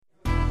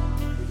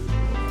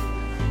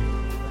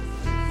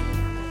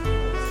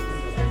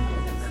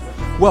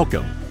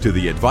Welcome to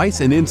the Advice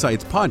and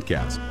Insights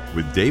Podcast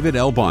with David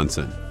L.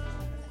 Bahnsen.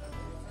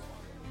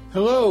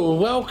 Hello,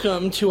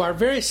 welcome to our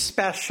very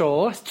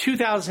special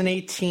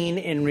 2018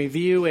 in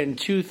review and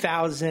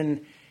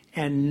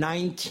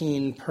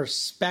 2019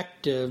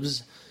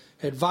 perspectives,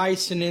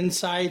 advice and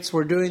insights.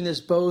 We're doing this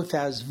both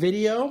as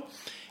video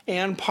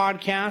and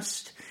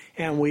podcast,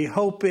 and we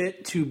hope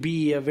it to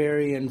be a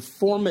very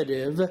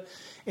informative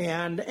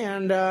and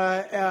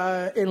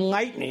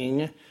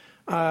enlightening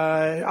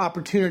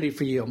opportunity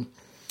for you.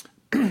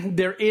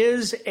 There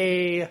is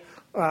a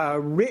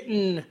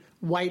written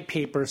white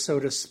paper, so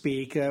to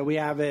speak. We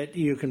have it.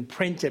 You can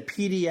print a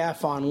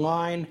PDF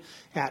online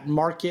at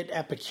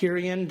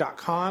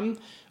marketepicurean.com.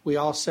 We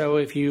also,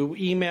 if you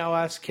email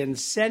us, can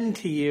send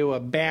to you a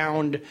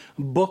bound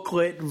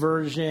booklet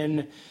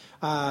version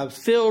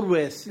filled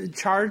with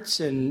charts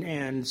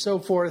and so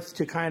forth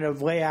to kind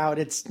of lay out.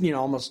 It's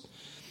almost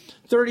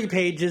 30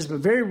 pages, but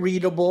very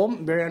readable,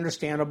 very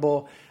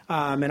understandable.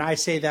 And I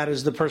say that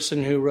as the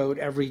person who wrote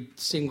every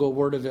single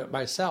word of it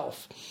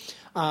myself.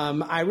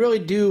 I really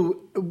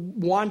do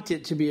want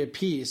it to be a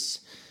piece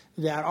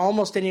that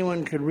almost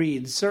anyone could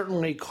read.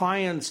 Certainly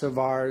clients of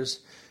ours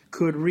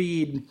could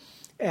read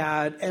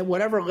at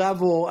whatever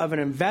level of an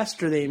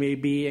investor they may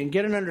be and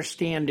get an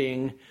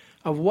understanding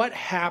of what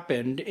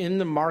happened in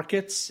the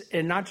markets,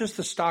 and not just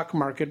the stock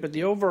market, but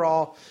the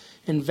overall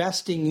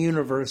investing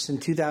universe in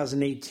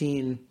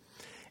 2018.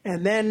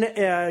 And then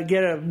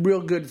get a real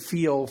good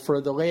feel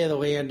for the lay of the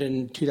land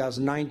in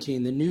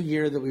 2019, the new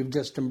year that we've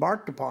just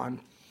embarked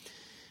upon.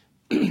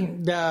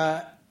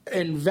 The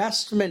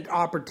investment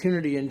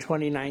opportunity in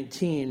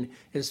 2019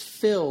 is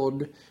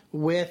filled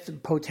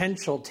with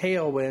potential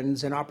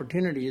tailwinds and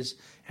opportunities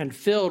and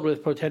filled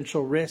with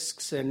potential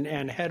risks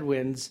and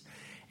headwinds.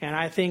 And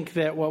I think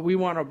that what we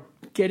want to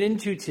get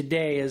into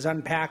today is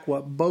unpack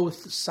what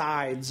both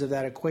sides of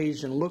that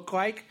equation look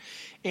like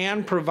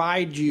and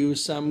provide you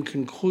some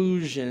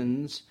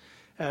conclusions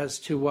as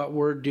to what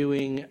we're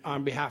doing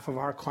on behalf of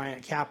our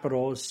client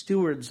capital as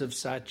stewards of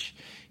such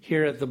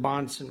here at the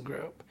Bahnsen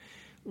Group.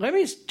 Let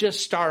me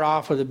just start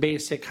off with a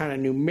basic kind of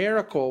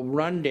numerical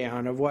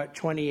rundown of what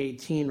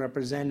 2018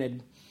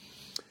 represented.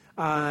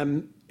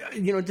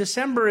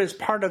 December is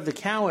part of the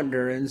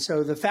calendar, and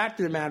so the fact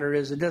of the matter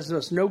is it does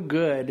us no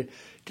good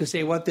to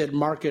say what the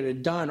market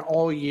had done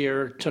all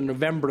year to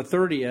November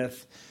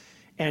 30th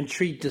and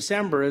treat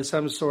December as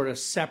some sort of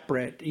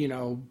separate,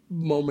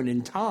 moment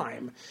in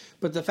time.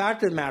 But the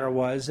fact of the matter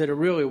was that it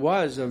really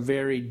was a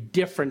very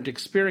different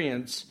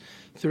experience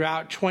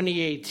throughout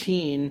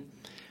 2018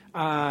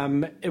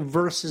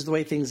 versus the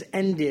way things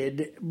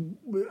ended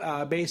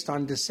based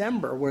on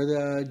December, where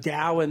the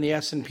Dow and the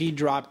S&P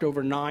dropped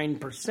over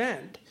 9%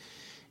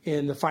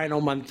 in the final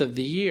month of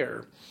the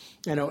year.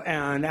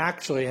 And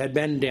actually had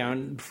been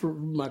down for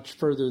much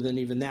further than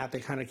even that. They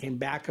kind of came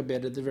back a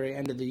bit at the very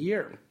end of the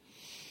year.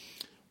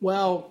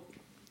 Well,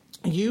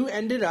 you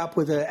ended up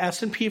with a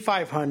S&P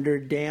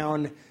 500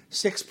 down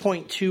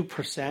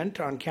 6.2%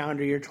 on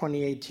calendar year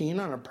 2018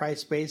 on a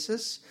price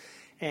basis,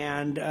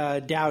 and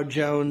Dow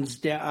Jones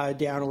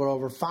down a little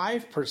over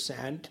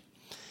 5%.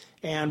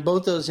 And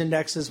both those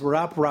indexes were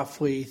up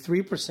roughly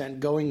 3%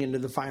 going into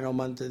the final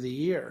month of the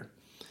year.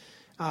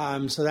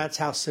 So that's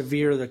how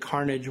severe the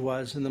carnage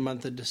was in the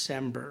month of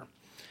December.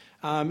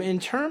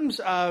 In terms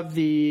of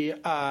the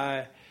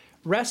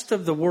rest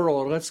of the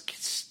world, let's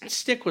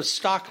stick with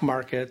stock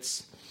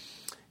markets.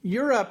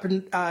 Europe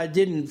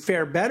didn't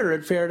fare better.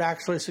 It fared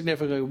actually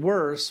significantly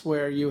worse,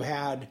 where you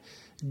had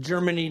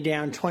Germany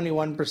down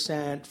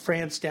 21%,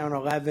 France down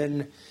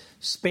 11%,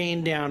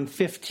 Spain down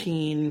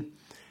 15%.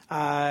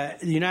 The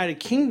United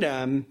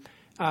Kingdom,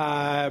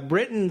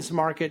 Britain's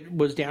market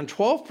was down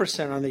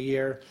 12% on the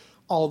year,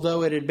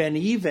 although it had been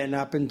even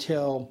up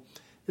until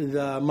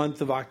the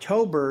month of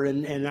October,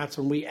 and that's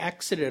when we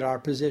exited our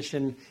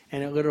position,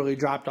 and it literally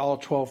dropped all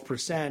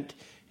 12%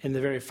 in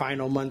the very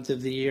final month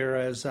of the year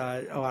as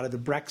a lot of the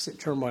Brexit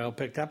turmoil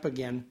picked up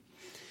again.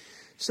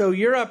 So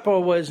Europe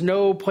was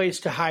no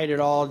place to hide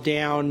at all,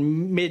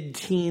 down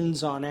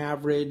mid-teens on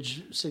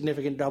average,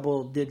 significant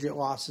double-digit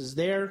losses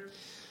there.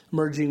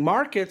 Emerging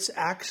markets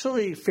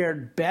actually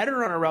fared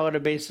better on a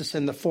relative basis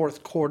in the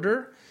fourth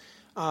quarter,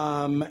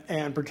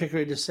 and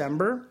particularly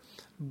December,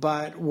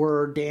 but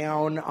we're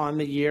down on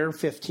the year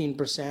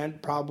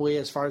 15%, probably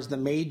as far as the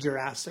major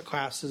asset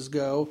classes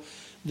go,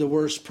 the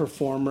worst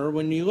performer.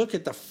 When you look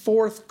at the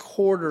fourth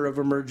quarter of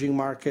emerging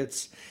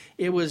markets,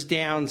 it was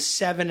down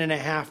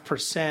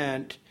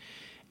 7.5%,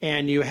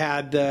 and you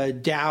had the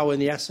Dow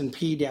and the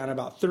S&P down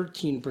about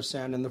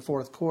 13% in the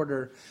fourth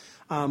quarter.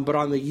 But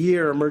on the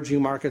year,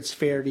 emerging markets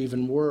fared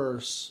even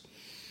worse.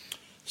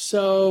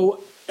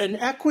 So in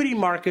equity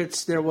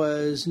markets, there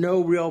was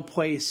no real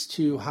place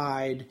to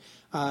hide.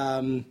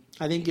 I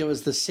think it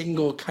was the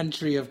single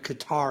country of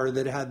Qatar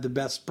that had the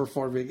best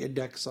performing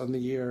index on the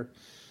year.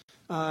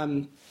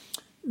 Then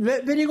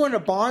you go into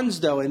bonds,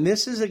 though, and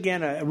this is,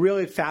 again, a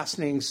really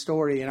fascinating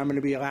story, and I'm going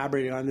to be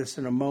elaborating on this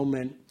in a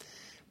moment.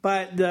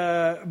 But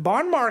the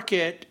bond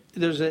market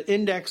there's an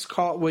index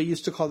called what we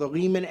used to call the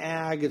Lehman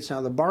Ag. It's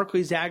now the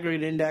Barclays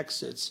Aggregate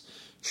Index. It's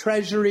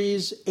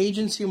treasuries,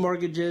 agency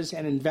mortgages,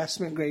 and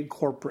investment-grade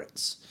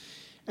corporates.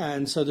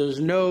 And so there's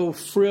no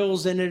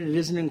frills in it. It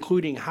isn't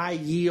including high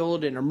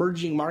yield and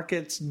emerging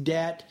markets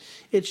debt.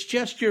 It's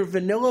just your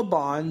vanilla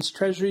bonds,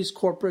 treasuries,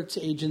 corporates,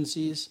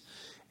 agencies.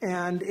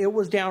 And it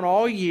was down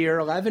all year,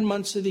 11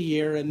 months of the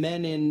year. And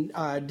then in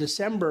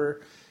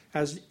December,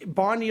 as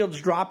bond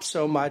yields dropped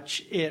so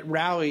much, it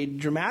rallied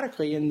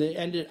dramatically and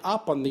ended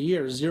up on the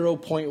year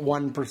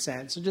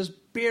 0.1%. So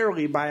just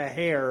barely by a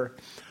hair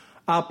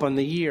up on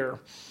the year.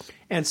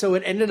 And so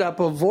it ended up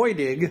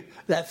avoiding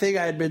that thing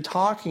I had been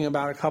talking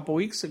about a couple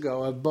weeks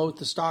ago of both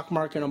the stock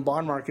market and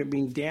bond market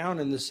being down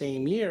in the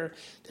same year.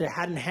 That it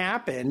hadn't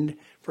happened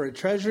for a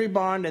Treasury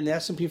bond and the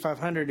S&P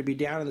 500 to be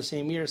down in the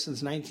same year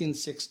since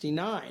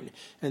 1969.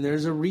 And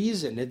there's a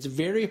reason. It's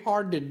very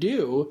hard to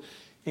do,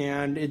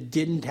 and it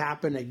didn't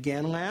happen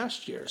again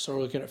last year. So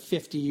we're looking at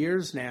 50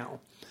 years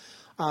now.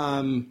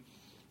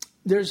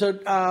 There's a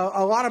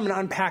lot I'm going to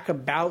unpack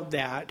about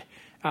that.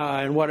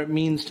 And what it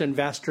means to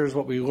investors,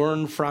 what we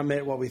learn from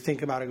it, what we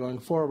think about it going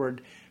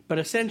forward. But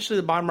essentially,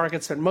 the bond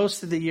market spent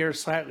most of the year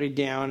slightly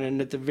down, and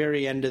at the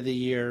very end of the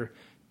year,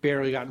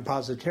 barely got in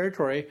positive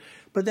territory.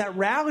 But that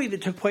rally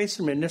that took place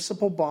in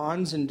municipal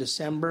bonds in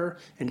December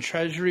and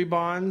Treasury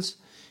bonds,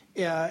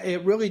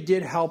 it really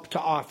did help to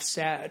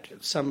offset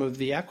some of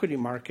the equity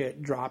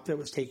market drop that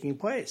was taking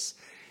place.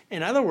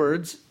 In other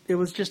words, it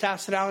was just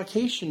asset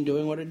allocation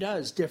doing what it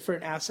does,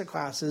 different asset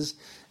classes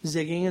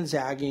zigging and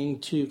zagging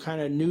to kind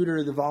of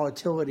neuter the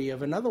volatility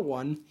of another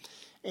one.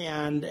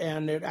 And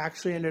it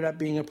actually ended up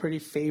being a pretty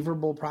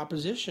favorable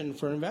proposition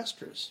for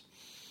investors.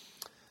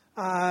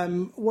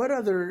 What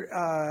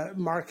other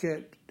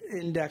market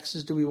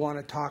indexes do we want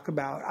to talk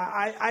about?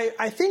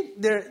 I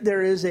think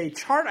there is a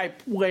chart I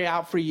lay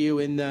out for you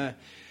in the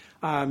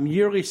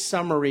yearly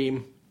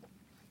summary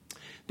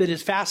that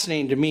is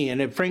fascinating to me,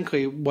 and it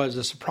frankly was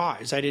a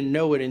surprise. I didn't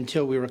know it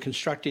until we were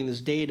constructing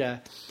this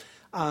data.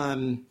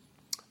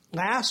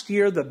 Last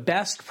year, the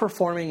best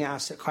performing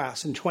asset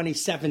class in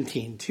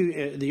 2017,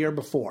 the year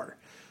before,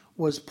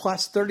 was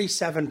plus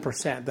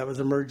 37%. That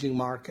was emerging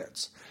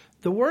markets.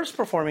 The worst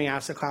performing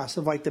asset class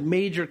of like the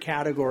major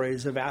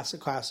categories of asset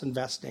class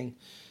investing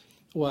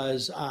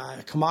was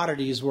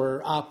commodities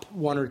were up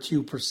 1 or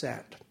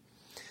 2%.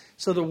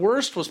 So the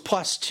worst was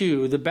plus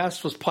 2, the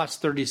best was plus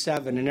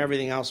 37, and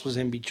everything else was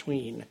in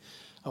between.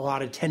 A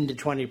lot of 10 to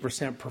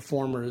 20%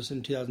 performers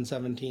in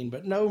 2017,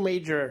 but no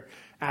major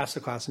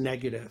asset class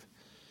negative.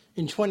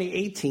 In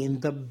 2018,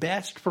 the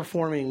best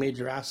performing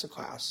major asset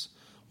class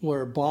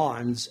were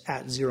bonds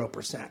at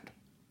 0%.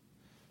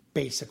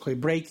 Basically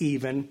break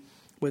even,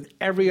 with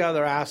every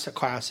other asset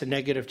class in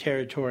negative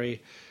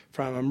territory,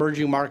 from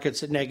emerging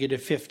markets at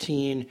negative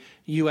 15,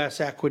 U.S.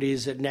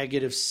 equities at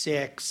negative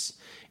 6,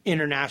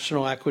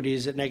 international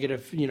equities at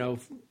negative,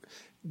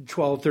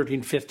 12,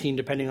 13, 15,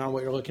 depending on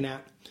what you're looking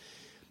at.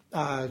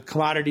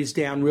 Commodities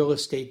down, real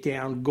estate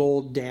down,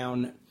 gold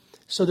down.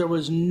 So there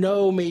was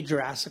no major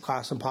asset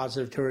class in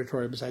positive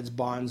territory besides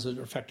bonds that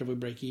effectively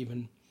break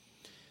even.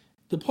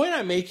 The point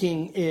I'm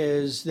making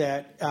is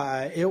that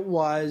it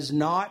was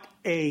not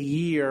a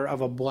year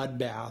of a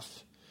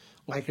bloodbath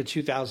like in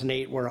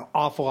 2008 where an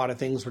awful lot of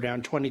things were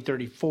down 20,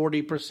 30,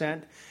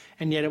 40%.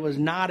 And yet it was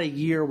not a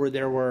year where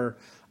there were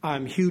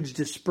huge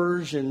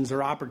dispersions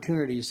or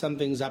opportunities.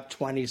 Something's up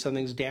 20,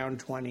 something's down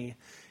 20.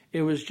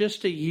 It was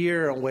just a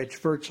year in which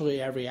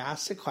virtually every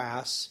asset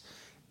class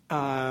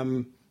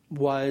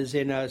was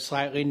in a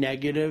slightly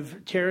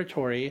negative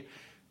territory,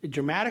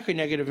 dramatically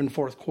negative in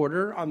fourth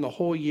quarter, on the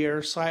whole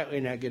year, slightly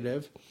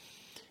negative.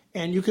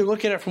 And you could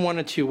look at it from one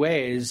of two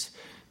ways.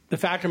 The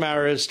fact of the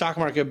matter is stock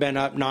market had been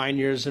up 9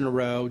 years in a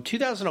row.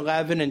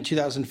 2011 and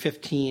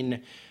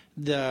 2015,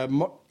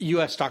 the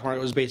U.S. stock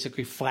market was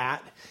basically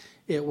flat.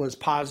 It was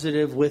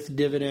positive with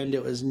dividend.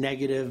 It was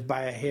negative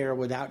by a hair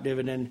without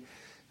dividend.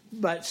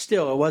 But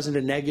still, it wasn't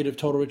a negative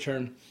total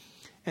return.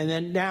 And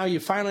then now you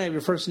finally have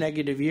your first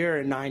negative year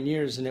in 9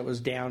 years, and it was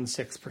down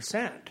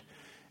 6%.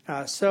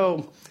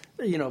 So,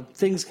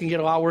 things can get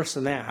a lot worse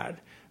than that.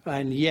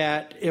 And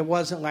yet, it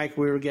wasn't like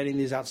we were getting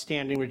these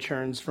outstanding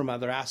returns from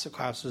other asset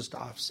classes to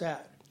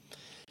offset.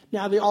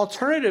 Now, the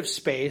alternative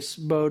space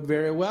bode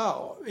very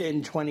well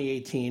in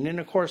 2018. And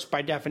of course,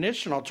 by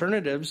definition,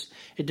 alternatives,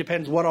 it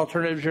depends what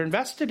alternatives you're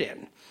invested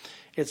in.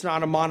 It's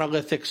not a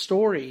monolithic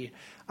story.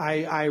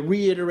 I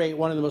reiterate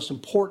one of the most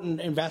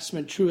important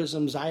investment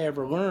truisms I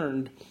ever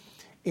learned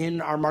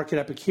in our Market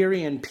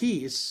Epicurean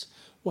piece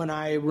when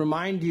I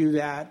remind you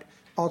that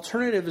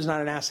alternative is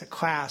not an asset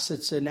class,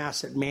 it's an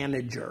asset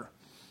manager.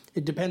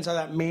 It depends how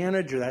that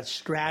manager, that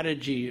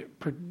strategy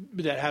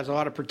that has a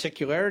lot of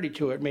particularity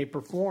to it may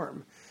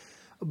perform.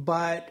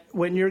 But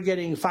when you're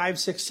getting 5,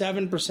 6,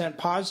 7%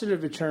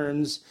 positive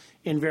returns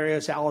in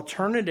various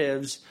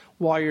alternatives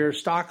while your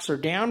stocks are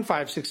down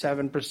 5, 6,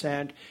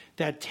 7%,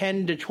 that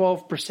 10 to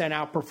 12%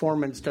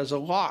 outperformance does a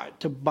lot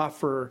to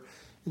buffer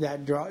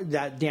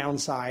that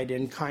downside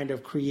and kind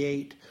of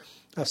create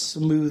a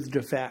smoothed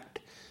effect.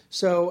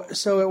 So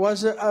it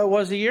was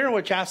a year in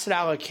which asset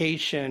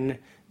allocation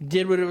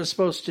did what it was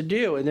supposed to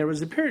do. And there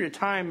was a period of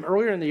time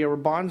earlier in the year where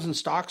bonds and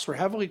stocks were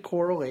heavily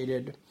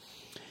correlated.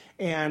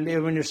 And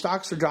when your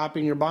stocks are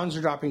dropping, your bonds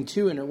are dropping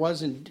too. And it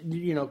wasn't,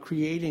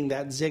 creating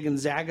that zig and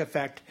zag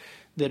effect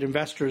that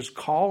investors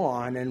call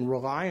on and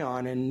rely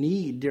on and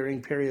need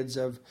during periods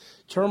of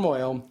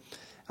turmoil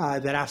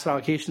that asset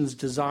allocation is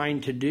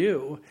designed to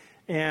do.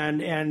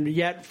 And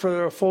yet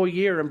for a full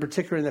year, and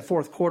particularly in the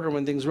fourth quarter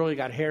when things really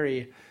got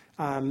hairy,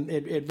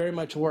 it very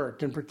much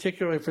worked. And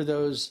particularly for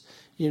those,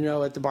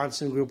 at the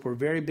Bahnsen Group, we're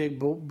very big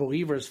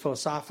believers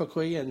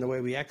philosophically in the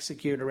way we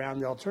execute around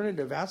the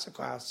alternative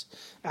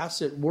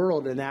asset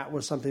world, and that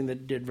was something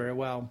that did very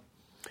well.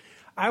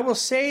 I will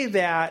say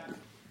that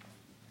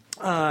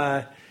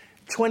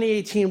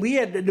 2018, we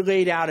had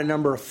laid out a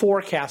number of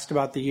forecasts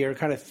about the year,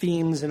 kind of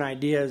themes and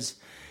ideas.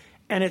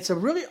 And it's a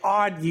really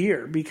odd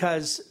year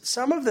because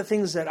some of the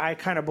things that I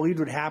kind of believed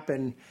would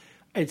happen,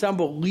 it's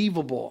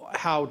unbelievable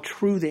how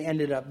true they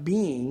ended up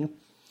being.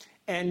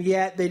 And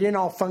yet they didn't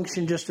all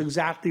function just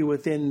exactly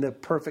within the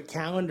perfect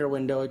calendar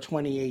window of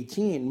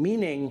 2018,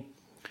 meaning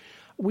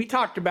we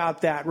talked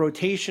about that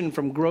rotation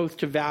from growth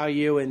to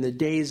value in the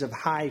days of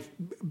high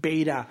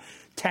beta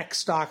tech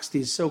stocks,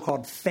 these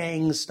so-called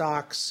FANG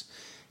stocks,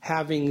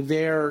 having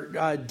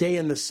their day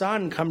in the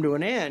sun come to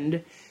an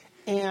end.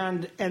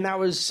 And that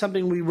was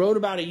something we wrote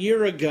about a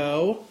year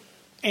ago.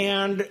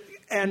 And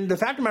the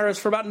fact of the matter is,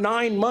 for about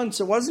 9 months,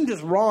 it wasn't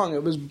just wrong.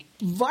 It was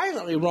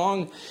violently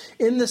wrong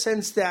in the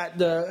sense that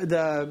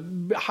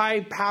the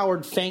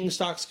high-powered FANG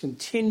stocks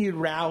continued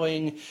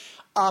rallying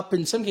up,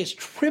 in some cases,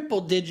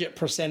 triple-digit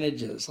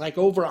percentages, like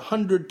over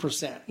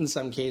 100% in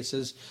some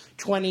cases,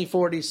 20,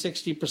 40,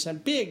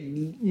 60%,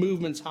 big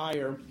movements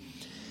higher.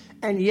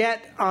 And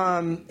yet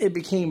it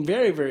became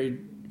very, very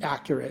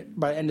accurate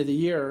by the end of the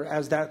year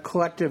as that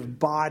collective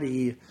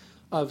body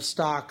of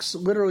stocks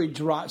literally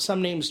dropped,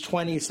 some names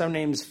 20, some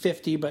names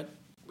 50, but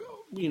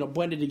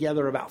blended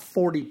together about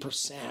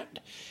 40%,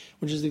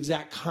 which is the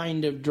exact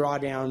kind of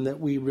drawdown that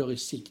we really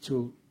seek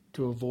to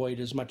avoid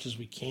as much as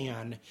we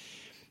can.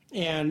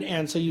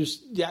 And so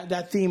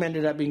that theme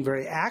ended up being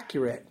very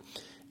accurate.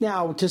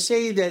 Now, to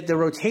say that the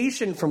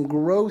rotation from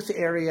growth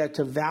area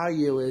to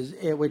value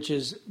which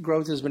is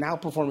growth has been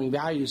outperforming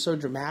value so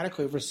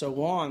dramatically for so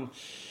long,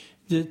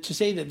 to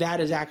say that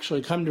has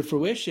actually come to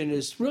fruition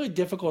is really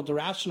difficult to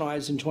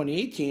rationalize in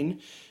 2018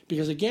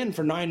 because, again,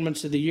 for 9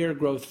 months of the year,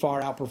 growth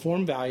far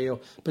outperformed value.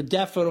 But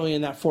definitely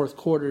in that fourth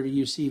quarter,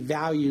 you see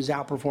value's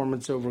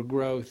outperformance over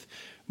growth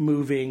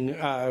moving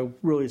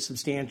really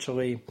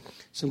substantially.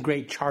 Some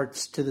great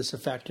charts to this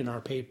effect in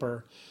our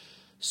paper.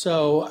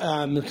 So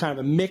kind of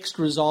a mixed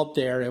result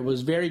there. It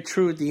was very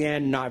true at the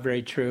end, not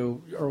very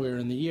true earlier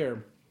in the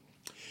year.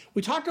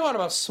 We talked a lot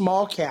about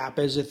small cap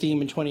as a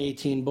theme in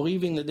 2018,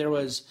 believing that there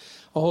was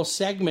a whole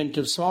segment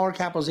of smaller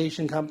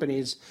capitalization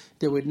companies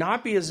that would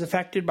not be as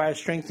affected by a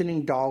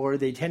strengthening dollar.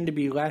 They tend to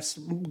be less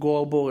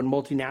global and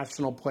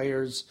multinational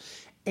players,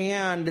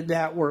 and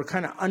that were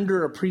kind of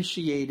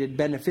underappreciated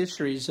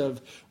beneficiaries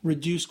of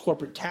reduced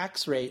corporate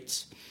tax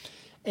rates.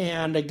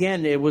 And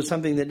again, it was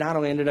something that not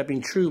only ended up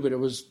being true, but it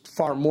was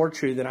far more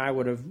true than I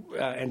would have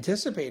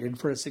anticipated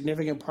for a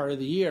significant part of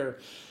the year.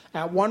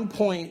 At one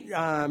point,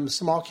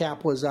 small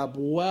cap was up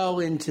well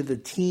into the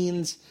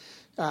teens,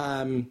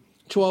 12,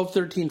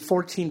 13,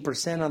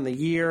 14% on the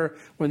year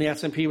when the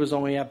S&P was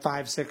only up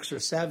 5, 6, or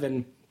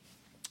 7.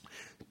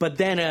 But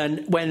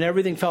then when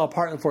everything fell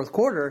apart in the fourth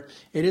quarter,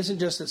 it isn't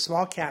just that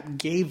small cap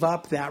gave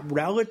up that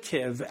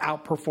relative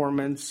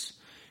outperformance.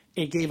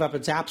 It gave up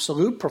its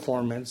absolute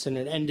performance, and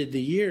it ended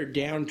the year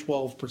down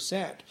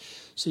 12%.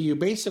 So you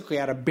basically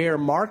had a bear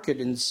market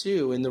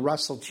ensue in the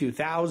Russell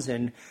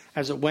 2000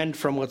 as it went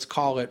from, let's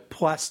call it,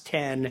 plus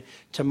 10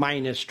 to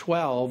minus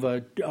 12,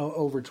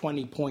 over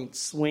 20-point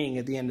swing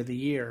at the end of the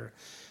year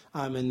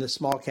in the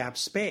small cap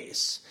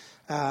space.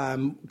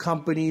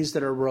 Companies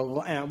that are,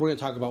 we're going to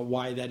talk about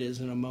why that is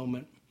in a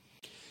moment.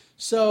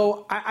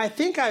 So I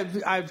think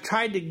I've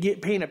tried to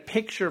paint a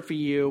picture for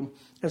you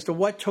as to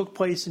what took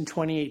place in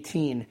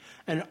 2018.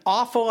 An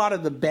awful lot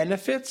of the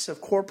benefits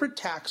of corporate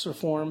tax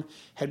reform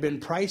had been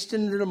priced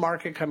into the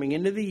market coming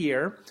into the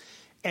year,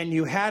 and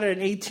you had an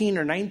 18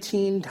 or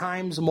 19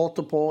 times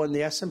multiple in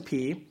the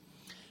S&P.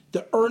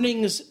 The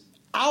earnings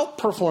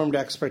outperformed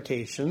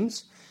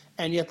expectations,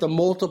 and yet the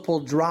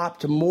multiple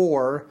dropped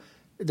more.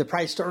 The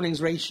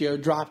price-to-earnings ratio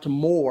dropped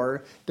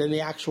more than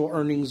the actual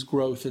earnings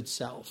growth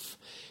itself.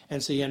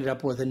 And so you ended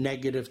up with a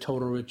negative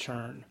total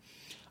return.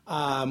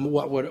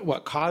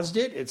 What caused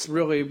it? It's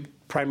really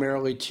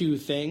primarily two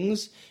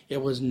things.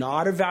 It was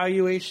not a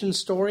valuation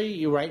story.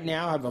 You right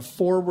now have a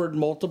forward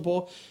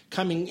multiple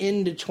coming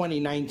into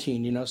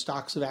 2019.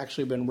 Stocks have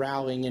actually been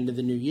rallying into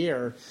the new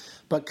year.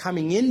 But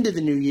coming into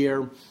the new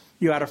year,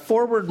 you had a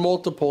forward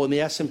multiple in the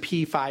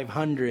S&P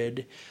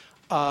 500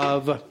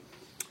 of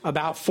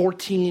about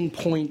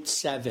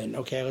 14.7.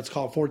 Okay, let's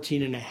call it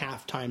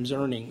 14.5 times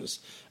earnings.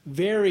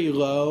 Very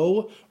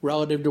low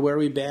relative to where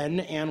we've been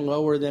and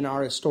lower than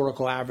our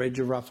historical average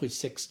of roughly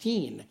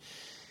 16.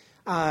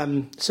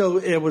 So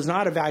it was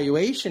not a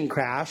valuation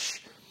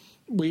crash.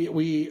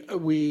 We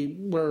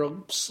were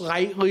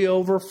slightly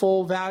over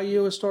full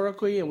value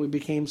historically, and we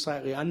became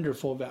slightly under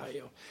full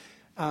value.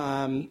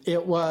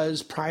 It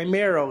was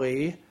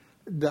primarily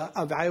the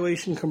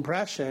valuation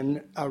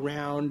compression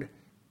around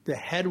the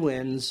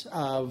headwinds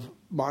of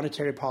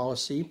monetary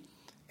policy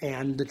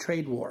and the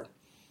trade war.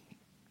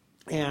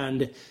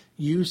 And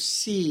you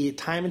see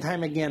time and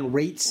time again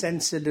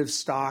rate-sensitive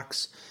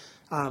stocks,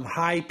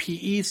 high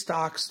PE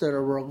stocks that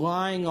are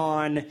relying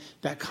on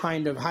that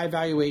kind of high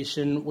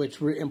valuation,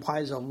 which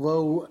implies a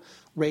low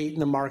rate in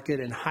the market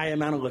and high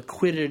amount of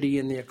liquidity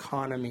in the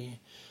economy,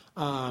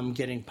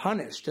 getting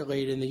punished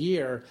late in the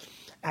year,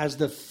 as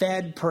the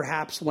Fed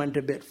perhaps went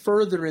a bit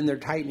further in their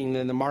tightening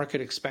than the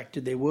market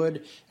expected they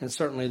would, and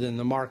certainly than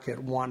the market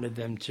wanted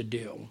them to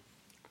do.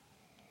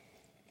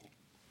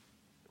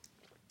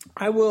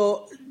 I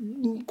will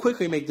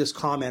quickly make this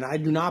comment. I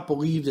do not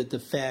believe that the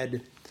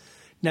Fed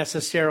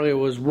necessarily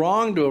was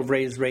wrong to have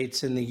raised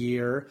rates in the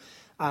year.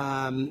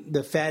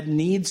 The Fed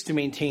needs to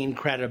maintain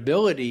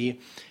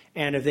credibility,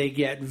 and if they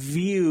get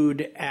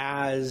viewed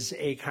as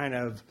a kind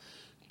of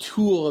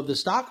tool of the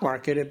stock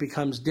market, it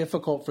becomes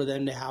difficult for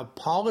them to have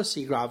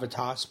policy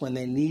gravitas when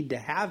they need to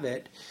have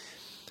it.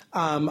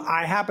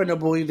 I happen to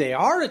believe they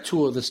are a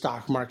tool of the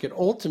stock market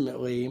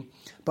ultimately,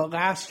 but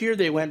last year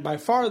they went by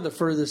far the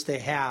furthest they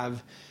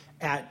have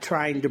at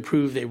trying to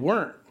prove they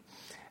weren't.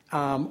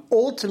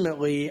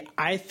 Ultimately,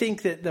 I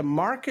think that the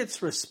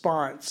market's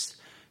response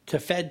to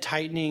Fed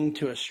tightening,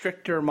 to a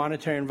stricter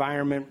monetary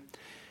environment,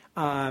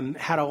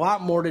 had a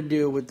lot more to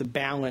do with the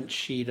balance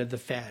sheet of the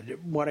Fed.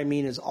 What I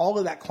mean is all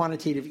of that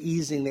quantitative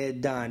easing they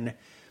had done,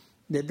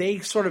 that they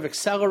sort of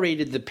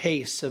accelerated the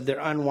pace of their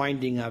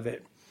unwinding of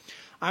it.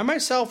 I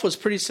myself was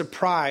pretty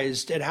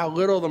surprised at how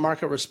little the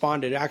market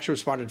responded, actually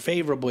responded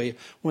favorably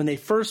when they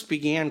first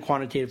began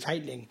quantitative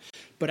tightening.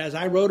 But as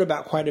I wrote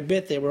about quite a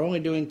bit, they were only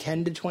doing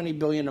 10 to 20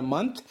 billion a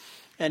month,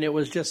 and it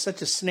was just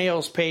such a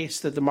snail's pace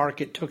that the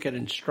market took it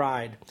in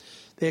stride.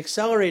 They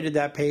accelerated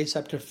that pace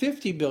up to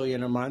 50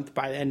 billion a month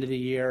by the end of the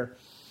year.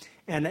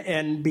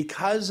 And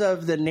because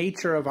of the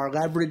nature of our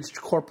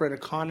leveraged corporate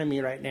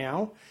economy right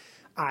now,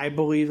 I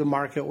believe the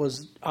market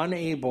was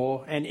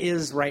unable and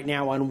is right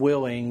now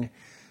unwilling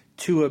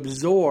to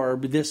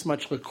absorb this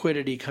much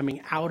liquidity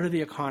coming out of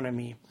the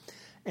economy.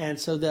 And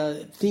so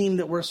the theme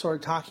that we're sort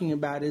of talking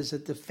about is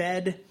that the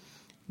Fed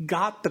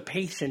got the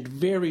patient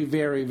very,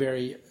 very,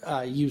 very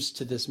used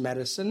to this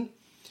medicine.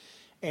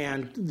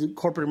 And the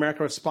corporate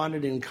America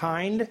responded in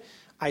kind.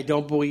 I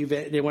don't believe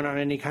that they went on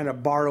any kind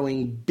of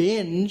borrowing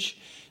binge.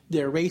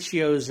 Their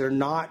ratios are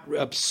not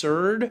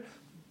absurd,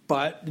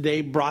 but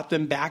they brought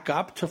them back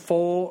up to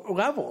full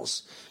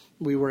levels.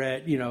 We were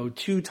at,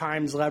 2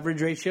 times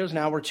leverage ratios.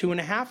 Now we're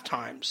 2.5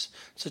 times.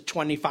 It's a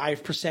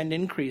 25%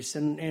 increase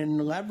in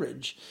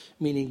leverage,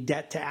 meaning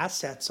debt to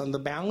assets on the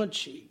balance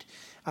sheet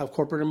of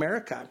corporate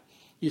America.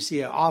 You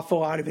see an awful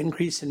lot of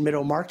increase in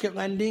middle market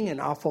lending, an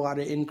awful lot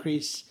of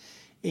increase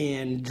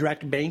in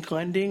direct bank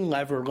lending,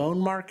 lever loan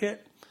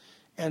market.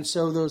 And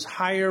so those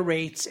higher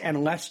rates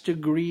and less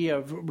degree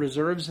of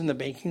reserves in the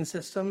banking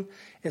system,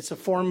 it's a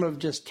form of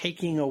just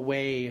taking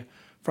away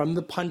from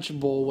the punch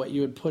bowl what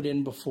you had put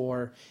in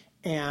before.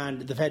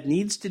 And the Fed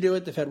needs to do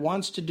it. The Fed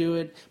wants to do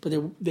it, but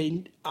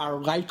they are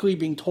likely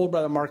being told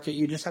by the market,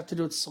 you just have to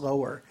do it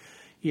slower.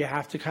 You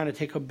have to kind of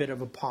take a bit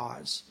of a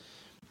pause.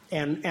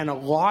 And a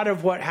lot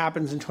of what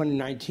happens in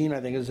 2019, I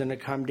think, is going to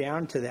come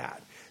down to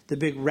that. The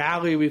big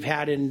rally we've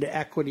had into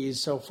equities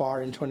so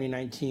far in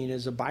 2019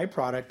 is a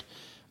byproduct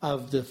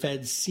of the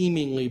Fed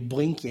seemingly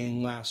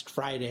blinking last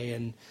Friday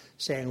and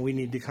saying we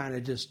need to kind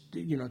of just,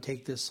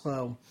 take this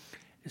slow.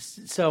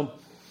 So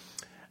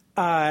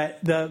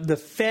the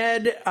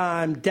Fed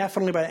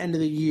definitely by the end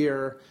of the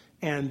year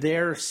and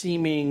their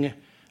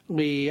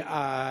seemingly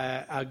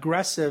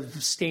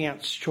aggressive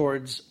stance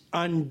towards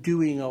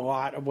undoing a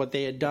lot of what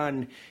they had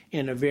done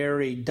in a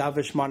very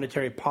dovish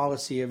monetary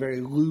policy, a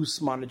very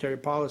loose monetary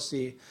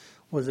policy,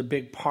 was a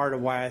big part of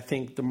why I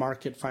think the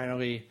market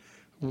finally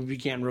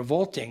began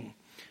revolting.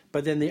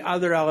 But then the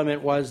other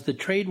element was the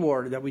trade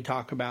war that we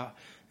talk about,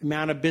 the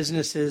amount of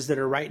businesses that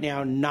are right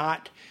now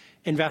not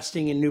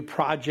investing in new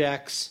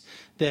projects,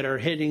 that are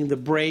hitting the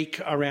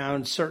brake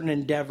around certain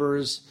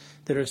endeavors,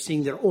 that are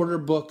seeing their order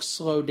books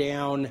slow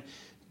down,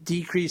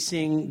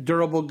 decreasing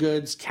durable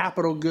goods,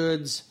 capital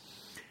goods,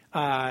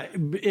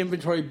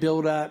 inventory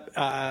buildup,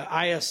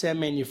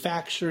 ISM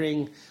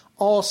manufacturing,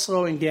 all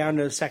slowing down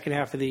to the second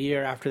half of the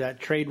year after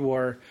that trade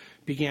war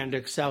began to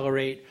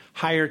accelerate,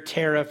 higher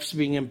tariffs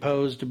being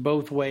imposed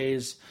both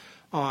ways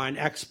on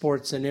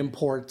exports and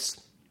imports,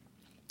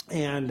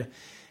 and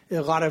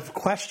a lot of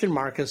question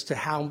mark as to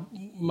how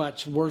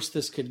much worse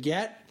this could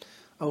get.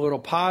 A little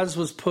pause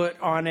was put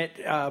on it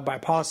by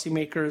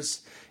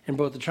policymakers in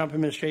both the Trump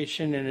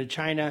administration and in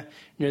China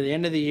near the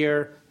end of the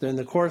year. They're in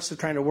the course of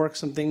trying to work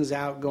some things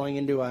out going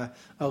into a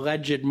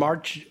alleged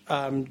March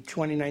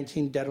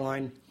 2019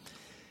 deadline.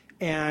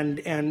 And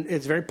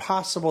it's very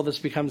possible this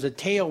becomes a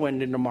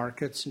tailwind into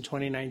markets in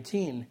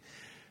 2019.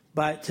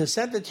 But to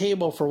set the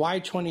table for why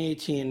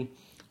 2018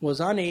 was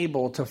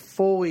unable to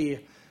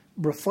fully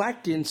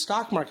reflect in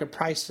stock market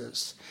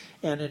prices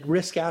and in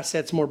risk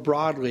assets more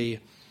broadly,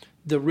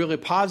 the really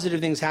positive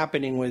things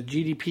happening with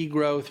GDP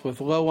growth,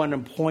 with low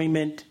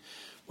unemployment,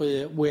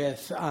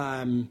 with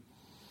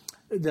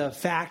the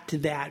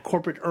fact that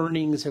corporate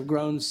earnings have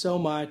grown so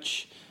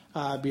much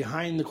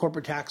behind the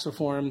corporate tax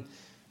reform.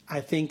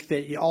 I think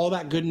that all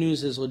that good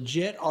news is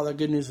legit. All that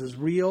good news is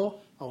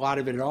real. A lot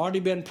of it had already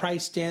been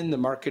priced in. The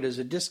market is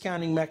a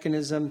discounting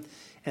mechanism.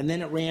 And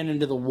then it ran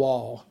into the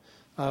wall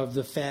of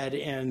the Fed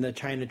and the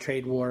China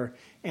trade war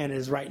and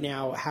is right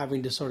now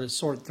having to sort of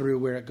sort through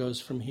where it goes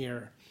from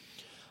here.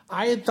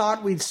 I had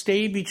thought we'd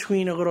stay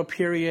between a little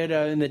period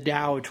in the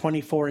Dow of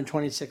 24 and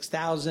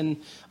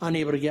 26,000,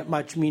 unable to get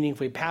much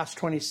meaningfully past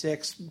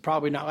 26,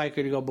 probably not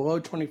likely to go below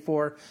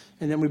 24.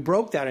 And then we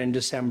broke that in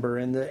December,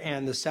 and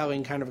the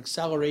selling kind of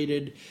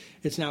accelerated.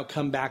 It's now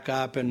come back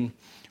up, and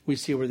we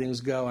see where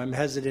things go. I'm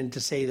hesitant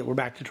to say that we're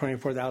back to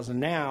 24,000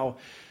 now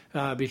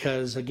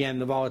because, again,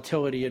 the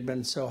volatility had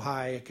been so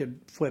high it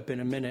could flip in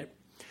a minute.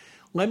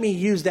 Let me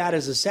use that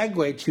as a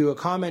segue to a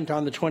comment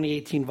on the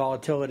 2018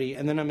 volatility,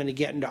 and then I'm going to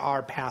get into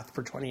our path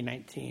for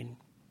 2019.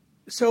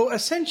 So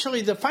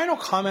essentially, the final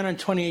comment on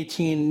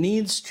 2018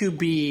 needs to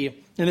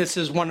be, and this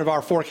is one of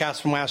our forecasts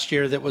from last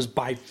year that was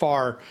by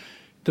far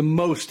the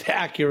most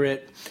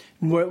accurate.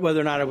 Whether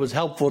or not it was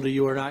helpful to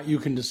you or not, you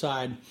can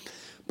decide.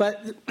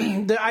 But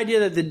the idea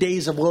that the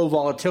days of low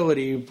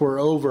volatility were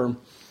over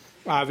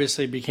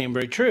obviously became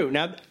very true.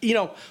 Now,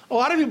 a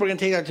lot of people are going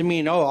to take that to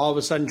mean, all of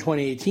a sudden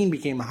 2018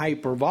 became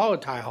hyper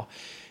volatile.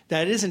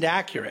 That isn't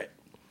accurate.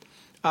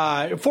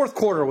 Fourth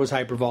quarter was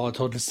hyper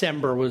volatile.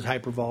 December was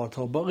hyper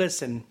volatile. But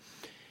listen,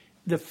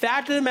 the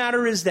fact of the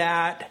matter is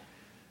that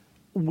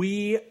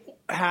we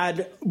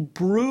had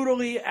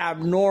brutally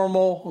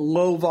abnormal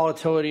low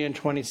volatility in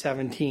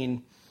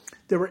 2017.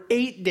 There were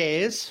 8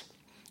 days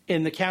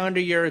in the calendar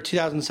year of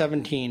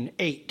 2017,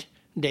 8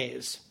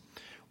 days,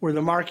 where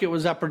the market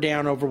was up or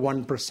down over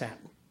 1%.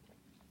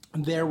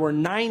 There were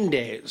 9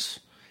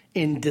 days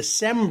in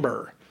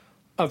December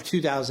of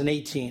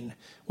 2018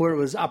 where it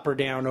was up or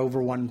down over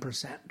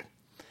 1%.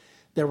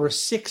 There were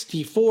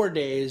 64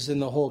 days in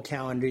the whole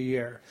calendar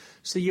year.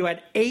 So you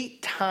had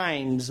 8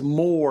 times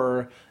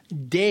more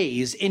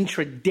days,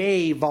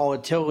 intraday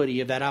volatility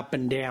of that up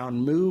and down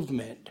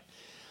movement.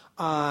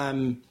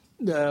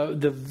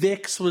 The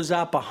VIX was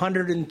up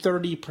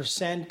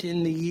 130%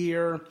 in the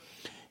year.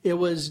 It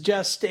was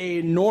just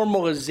a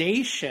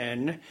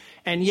normalization,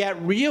 and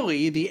yet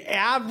really the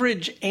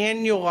average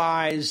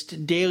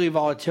annualized daily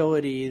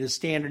volatility, the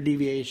standard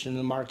deviation in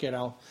the market,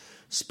 I'll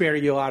spare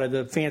you a lot of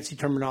the fancy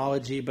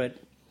terminology, but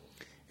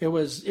it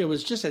was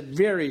just a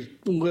very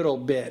little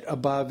bit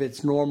above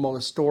its normal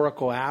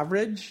historical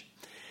average.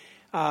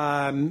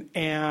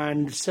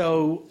 And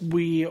so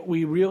we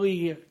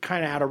really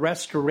kind of had a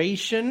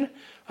restoration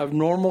of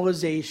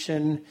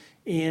normalization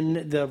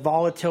in the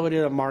volatility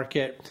of the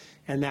market.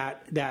 And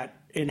that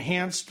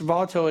enhanced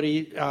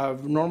volatility,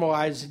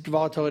 normalized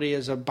volatility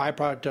is a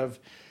byproduct of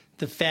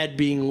the Fed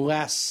being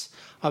less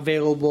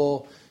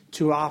available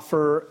to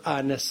offer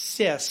an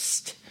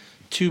assist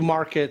to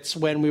markets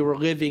when we were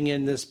living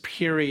in this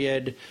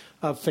period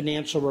of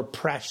financial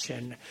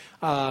repression,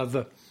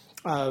 of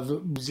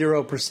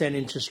 0%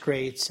 interest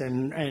rates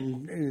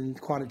and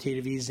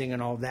quantitative easing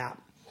and all that.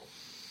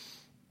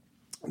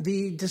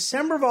 The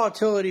December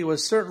volatility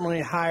was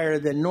certainly higher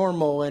than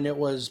normal, and it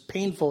was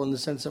painful in the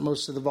sense that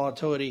most of the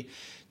volatility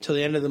till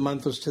the end of the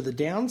month was to the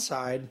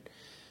downside.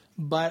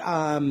 But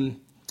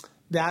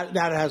that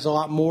has a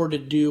lot more to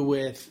do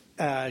with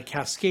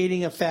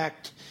cascading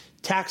effect,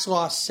 tax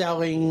loss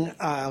selling,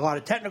 a lot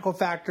of technical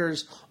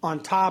factors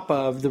on top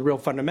of the real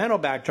fundamental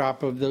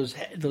backdrop of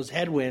those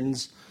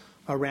headwinds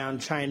around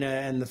China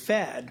and the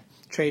Fed,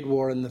 trade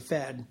war and the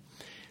Fed.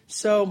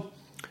 So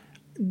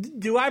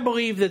do I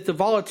believe that the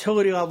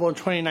volatility level in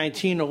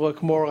 2019 will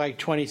look more like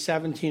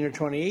 2017 or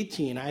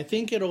 2018? I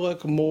think it'll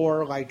look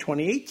more like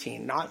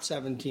 2018, not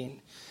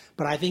 17.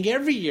 But I think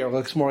every year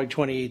looks more like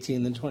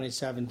 2018 than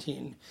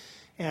 2017.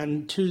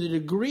 And to the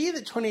degree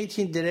that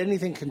 2018 did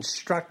anything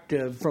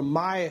constructive from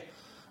my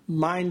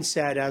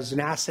mindset as an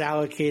asset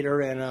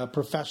allocator and a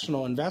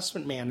professional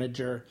investment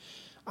manager,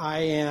 I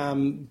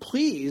am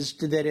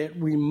pleased that it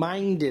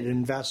reminded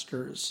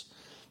investors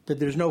that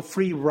there's no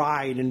free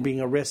ride in being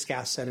a risk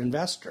asset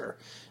investor.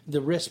 The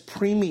risk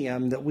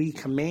premium that we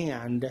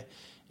command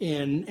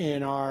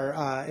in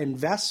our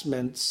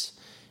investments,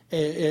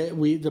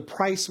 the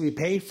price we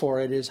pay for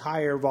it is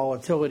higher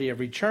volatility of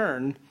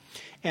return,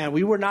 and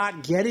we were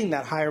not getting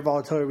that higher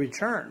volatility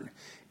return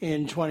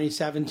in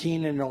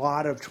 2017 and a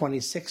lot of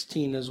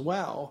 2016 as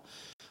well.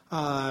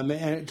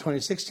 And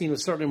 2016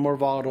 was certainly more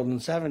volatile than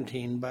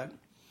 17, but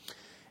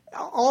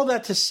all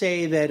that to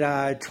say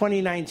that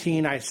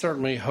 2019, I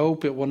certainly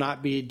hope it will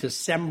not be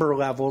December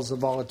levels of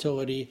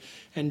volatility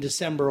and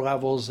December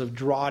levels of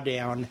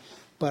drawdown,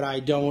 but I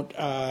don't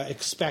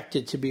expect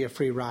it to be a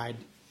free ride.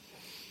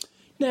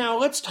 Now,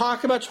 let's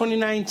talk about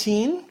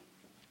 2019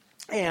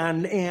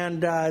 and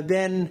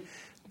then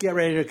get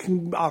ready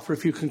to offer a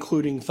few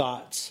concluding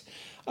thoughts.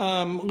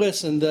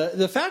 Listen,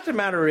 the fact of the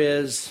matter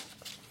is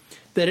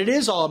that it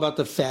is all about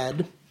the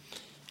Fed,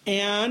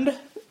 and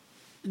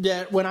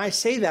that when I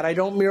say that, I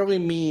don't merely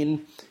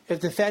mean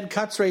if the Fed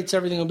cuts rates,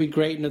 everything will be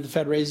great, and if the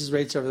Fed raises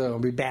rates, everything will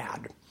be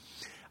bad.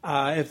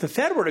 If the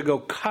Fed were to go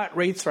cut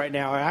rates right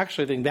now, I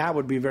actually think that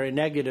would be very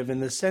negative in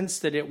the sense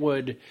that it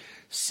would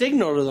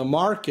signal to the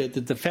market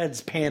that the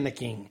Fed's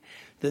panicking,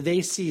 that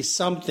they see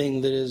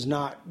something that is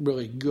not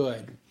really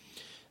good.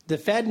 The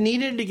Fed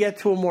needed to get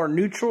to a more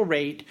neutral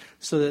rate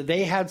so that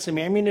they had some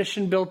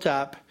ammunition built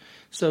up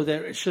so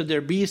that should there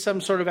be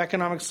some sort of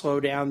economic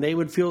slowdown, they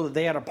would feel that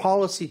they had a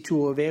policy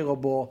tool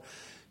available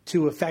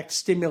to affect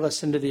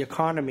stimulus into the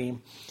economy.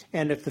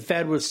 And if the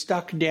Fed was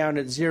stuck down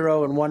at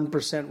 0 and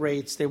 1%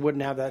 rates, they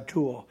wouldn't have that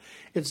tool.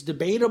 It's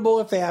debatable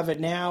if they have it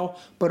now,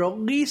 but at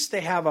least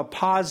they have a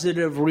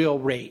positive real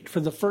rate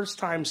for the first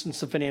time since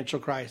the financial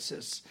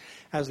crisis,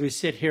 as we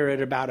sit here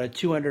at about a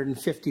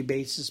 250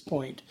 basis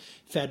point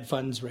Fed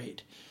funds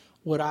rate.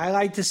 Would I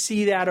like to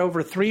see that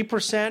over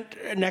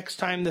 3% next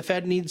time the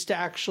Fed needs to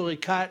actually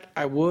cut?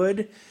 I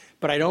would,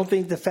 but I don't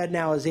think the Fed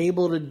now is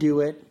able to do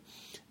it.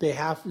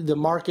 The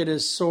market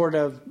has sort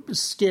of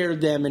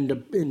scared them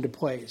into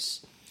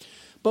place.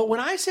 But when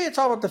I say it's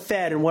all about the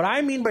Fed, and what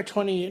I mean by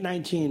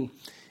 2019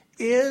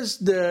 is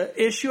the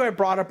issue I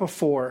brought up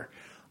before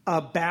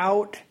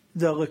about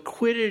the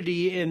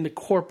liquidity in the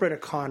corporate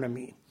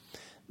economy,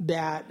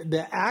 that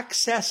the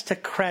access to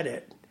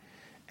credit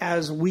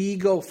as we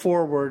go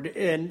forward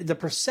and the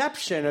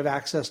perception of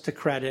access to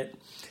credit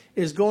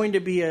is going to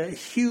be a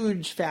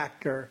huge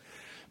factor.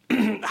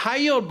 High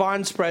yield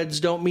bond spreads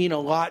don't mean a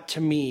lot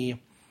to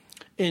me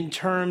in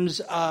terms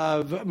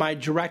of my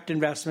direct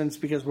investments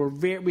because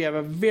we have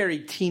a very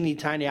teeny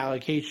tiny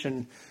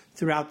allocation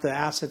throughout the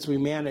assets we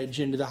manage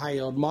into the high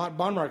yield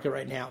bond market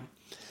right now.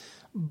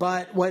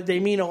 But what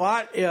they mean a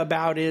lot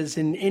about is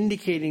in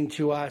indicating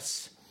to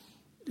us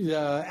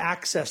the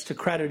access to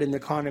credit in the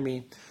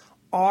economy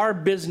are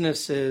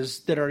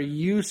businesses that are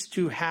used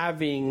to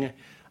having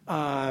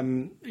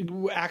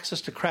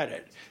access to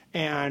credit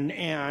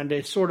and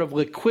a sort of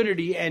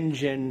liquidity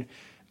engine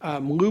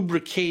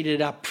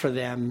lubricated up for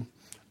them.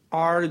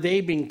 Are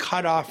they being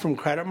cut off from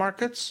credit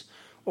markets,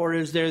 or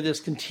is there this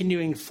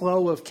continuing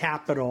flow of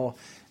capital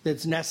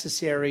that's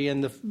necessary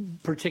in the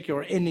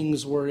particular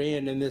innings we're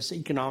in this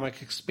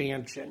economic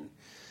expansion?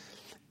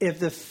 If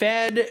the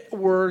Fed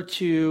were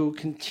to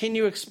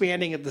continue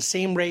expanding at the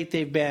same rate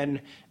they've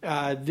been,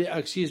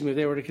 if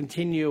they were to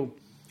continue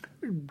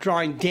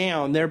drawing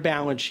down their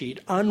balance sheet,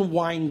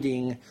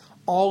 unwinding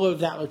all of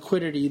that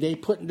liquidity they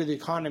put into the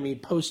economy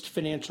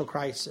post-financial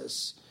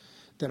crisis,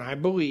 then I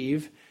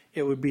believe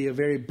it would be a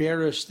very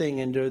bearish thing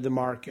into the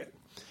market.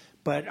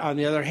 But on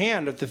the other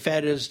hand, if the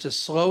Fed is to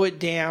slow it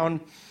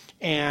down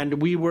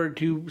and we were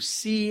to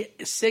see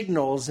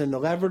signals in the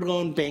levered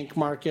loan bank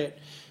market,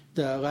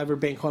 the levered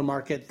bank loan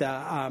market, the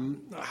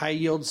high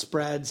yield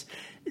spreads,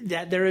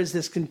 that there is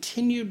this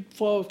continued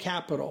flow of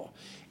capital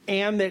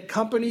and that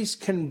companies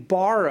can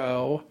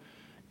borrow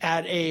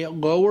at a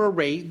lower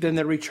rate than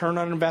the return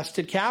on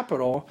invested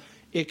capital,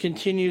 it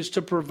continues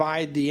to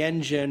provide the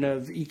engine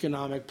of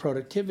economic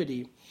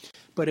productivity.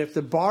 But if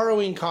the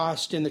borrowing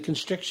cost and the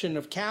constriction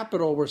of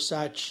capital were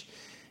such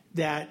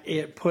that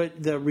it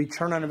put the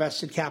return on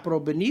invested capital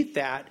beneath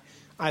that,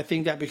 I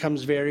think that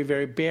becomes very,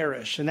 very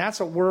bearish. And that's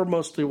what we're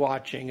mostly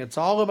watching. It's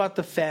all about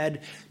the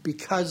Fed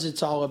because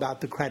it's all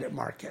about the credit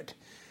market.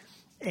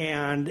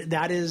 And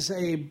that is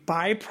a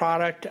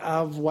byproduct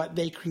of what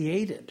they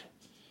created.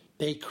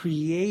 They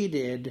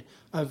created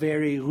a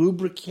very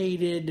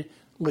lubricated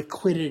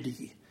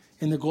liquidity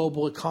in the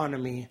global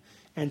economy.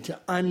 And to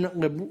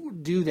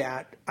undo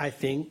that, I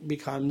think,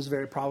 becomes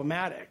very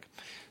problematic.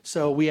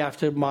 So we have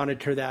to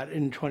monitor that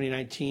in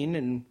 2019,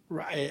 and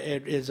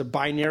it is a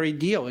binary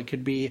deal. It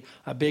could be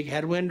a big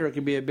headwind or it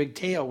could be a big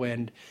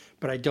tailwind,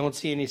 but I don't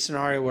see any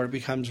scenario where it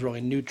becomes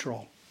really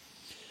neutral.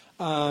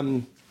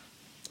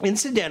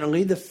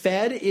 Incidentally, the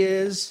Fed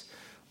is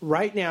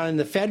right now in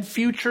the Fed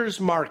futures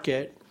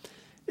market.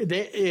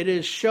 It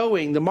is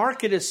showing, the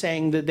market is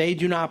saying that they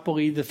do not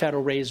believe the Fed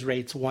will raise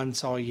rates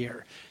once all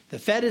year. The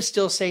Fed is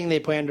still saying they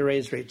plan to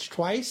raise rates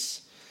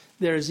twice.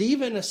 There's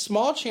even a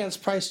small chance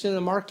priced in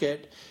the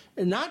market,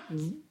 and not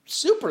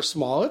super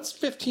small, it's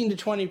 15 to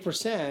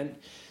 20%,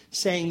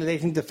 saying that they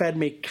think the Fed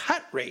may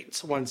cut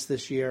rates once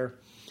this year,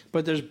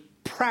 but there's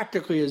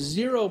practically a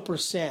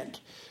 0%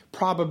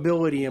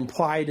 probability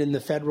implied in the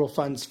federal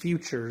funds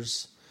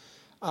futures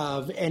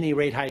of any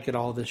rate hike at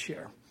all this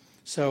year.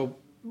 So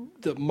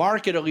the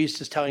market at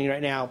least is telling you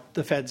right now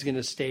the Fed's going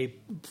to stay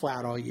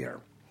flat all year.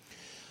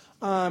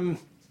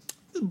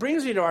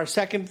 Brings me to our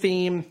second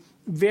theme.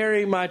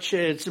 Very much,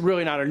 it's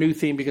really not a new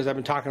theme because I've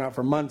been talking about it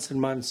for months and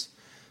months,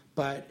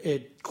 but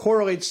it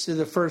correlates to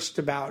the first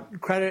about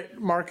credit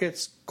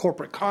markets,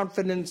 corporate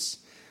confidence,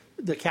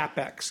 the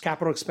CapEx,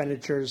 capital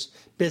expenditures,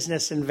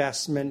 business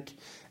investment.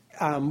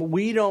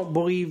 We don't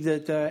believe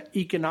that the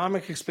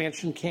economic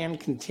expansion can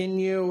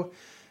continue.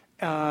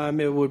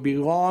 It would be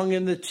long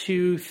in the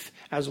tooth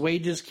as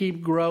wages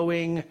keep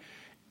growing.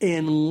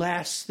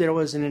 unless there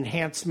was an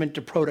enhancement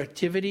to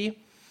productivity.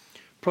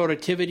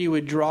 Productivity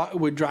would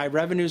drive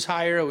revenues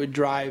higher. It would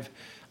drive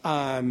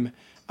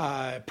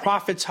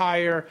profits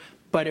higher,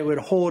 but it would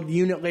hold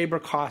unit labor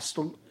costs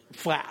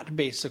flat,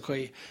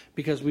 basically,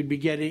 because we'd be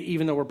getting,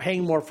 even though we're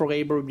paying more for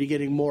labor, we'd be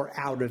getting more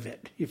out of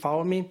it. You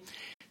follow me?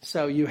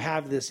 So you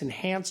have this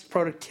enhanced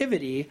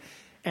productivity,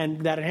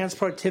 and that enhanced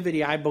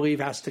productivity, I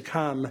believe, has to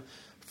come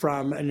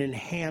from an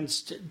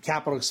enhanced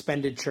capital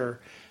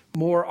expenditure,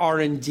 more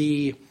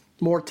R&D,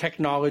 more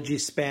technology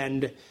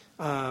spend,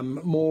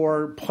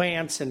 more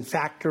plants and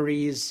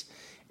factories,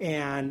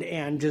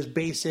 and just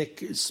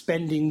basic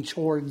spending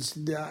towards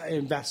the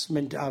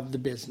investment of the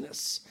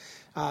business.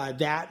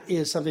 That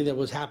is something that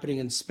was happening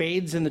in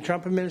spades in the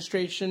Trump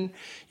administration.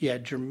 You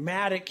had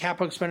dramatic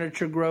capital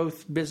expenditure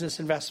growth, business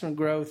investment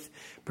growth,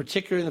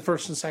 particularly in the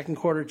first and second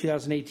quarter of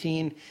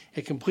 2018.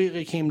 It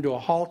completely came to a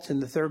halt in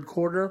the third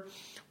quarter.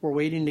 We're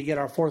waiting to get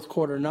our fourth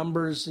quarter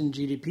numbers in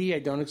GDP. I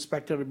don't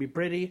expect it to be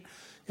pretty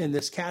in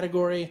this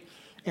category.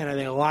 And I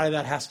think a lot of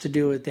that has to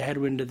do with the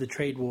headwind of the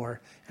trade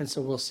war. And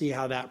so we'll see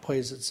how that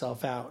plays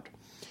itself out.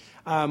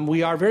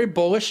 We are very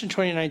bullish in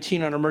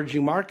 2019 on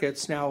emerging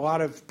markets. Now, a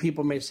lot of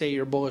people may say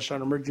you're bullish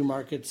on emerging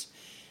markets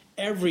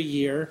every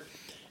year.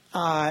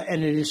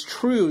 And it is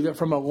true that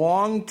from a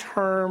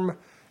long-term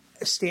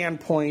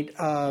standpoint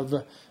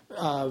of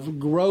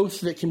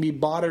growth that can be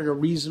bought at a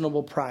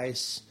reasonable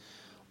price,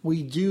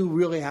 we do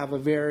really have a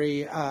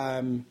very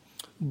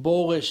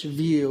bullish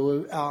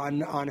view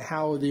on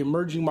how the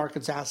emerging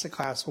markets asset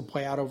class will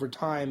play out over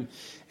time.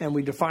 And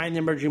we define the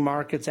emerging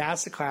markets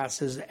asset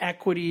class as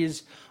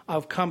equities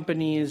of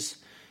companies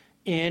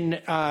in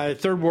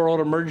third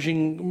world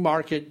emerging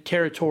market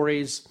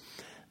territories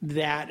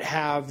that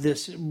have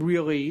this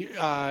really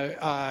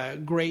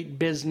great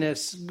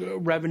business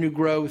revenue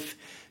growth,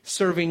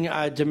 serving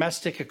a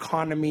domestic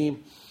economy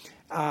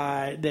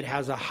that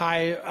has a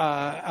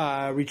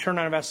high return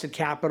on invested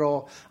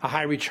capital, a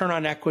high return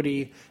on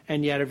equity,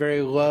 and yet a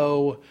very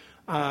low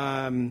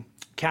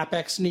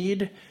capex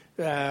need,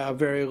 a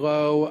very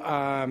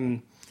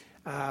low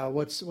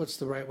what's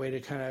the right way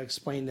to kind of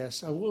explain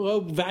this? A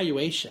low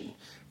valuation,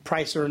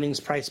 price earnings,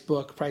 price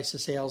book, price to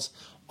sales,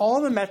 all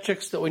the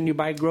metrics that when you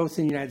buy growth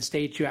in the United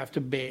States you have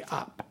to pay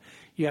up.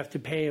 You have to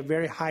pay a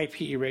very high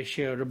PE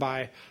ratio to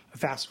buy a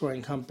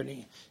fast-growing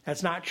company.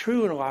 That's not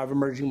true in a lot of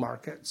emerging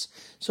markets.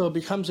 So it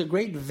becomes a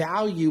great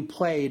value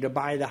play to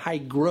buy the high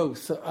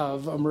growth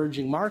of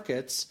emerging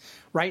markets,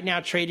 right now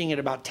trading at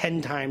about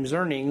 10 times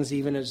earnings,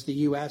 even as the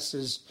U.S.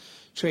 is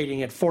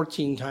trading at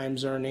 14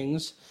 times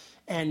earnings.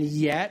 And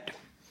yet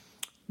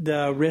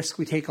the risk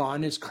we take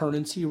on is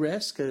currency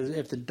risk.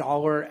 If the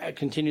dollar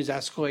continues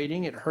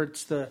escalating, it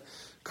hurts the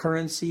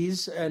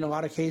currencies in a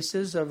lot of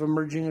cases of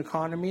emerging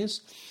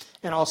economies.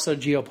 And also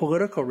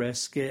geopolitical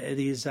risk.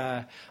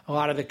 A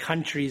lot of the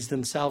countries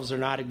themselves are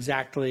not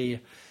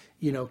exactly,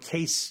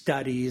 case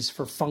studies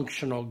for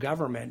functional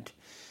government.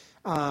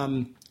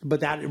 But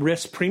that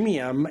risk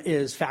premium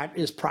is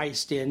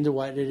priced into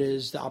what it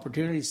is, the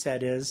opportunity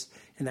set is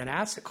in that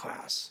asset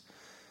class.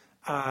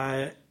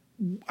 I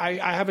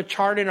have a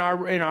chart in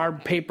our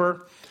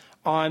paper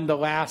on the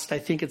last, I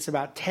think it's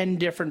about 10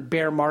 different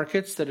bear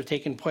markets that have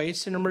taken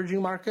place in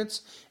emerging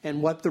markets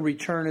and what the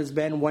return has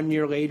been 1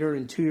 year later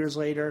and 2 years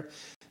later.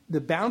 The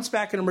bounce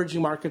back in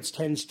emerging markets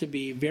tends to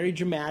be very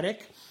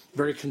dramatic,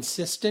 very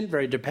consistent,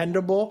 very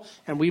dependable,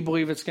 and we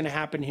believe it's going to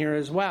happen here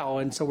as well.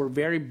 And so we're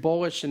very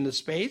bullish in the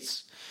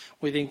space.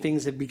 We think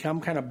things have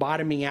become kind of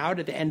bottoming out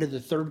at the end of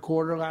the third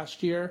quarter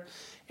last year,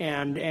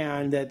 and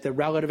that the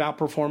relative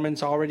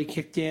outperformance already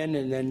kicked in,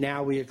 and then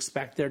now we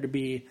expect there to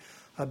be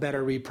a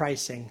better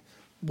repricing.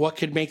 What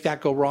could make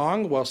that go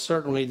wrong? Well,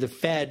 certainly the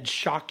Fed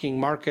shocking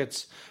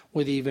markets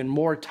with even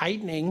more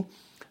tightening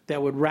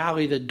that would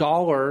rally the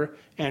dollar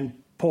and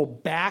pull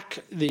back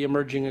the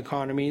emerging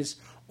economies,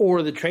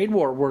 or the trade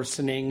war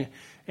worsening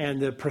and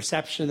the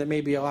perception that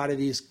maybe a lot of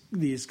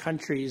these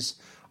countries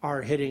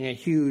are hitting a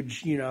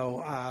huge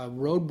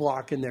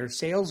roadblock in their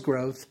sales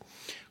growth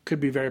could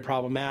be very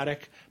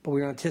problematic. But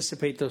we don't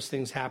anticipate those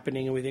things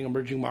happening, and we think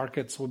emerging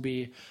markets will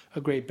be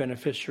a great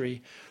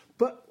beneficiary.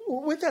 But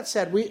with that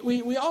said,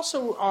 we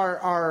also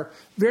are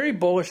very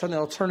bullish on the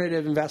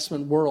alternative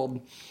investment world.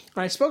 And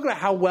I spoke about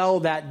how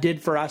well that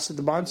did for us at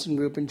the Bahnsen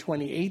Group in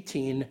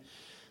 2018.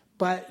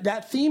 But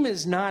that theme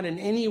is not in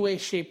any way,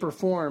 shape, or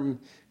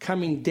form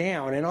coming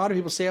down. And a lot of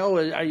people say, oh,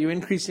 are you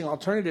increasing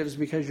alternatives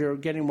because you're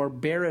getting more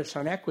bearish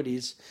on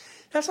equities?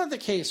 That's not the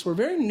case. We're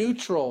very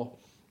neutral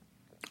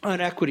on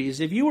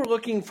equities. If you were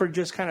looking for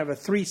just kind of a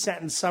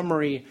 3-sentence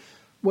summary,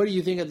 what do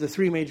you think of the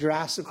three major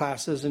asset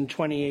classes in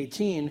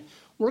 2018?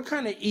 We're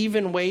kind of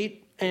even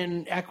weight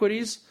in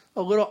equities,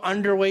 a little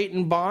underweight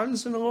in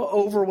bonds, and a little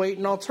overweight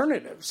in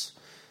alternatives.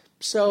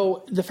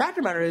 So the fact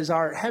of the matter is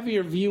our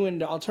heavier view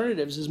into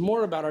alternatives is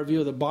more about our view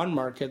of the bond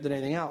market than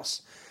anything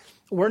else.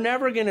 We're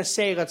never going to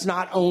say let's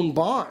not own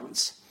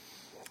bonds.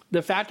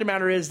 The fact of the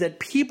matter is that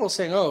people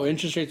saying, oh,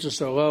 interest rates are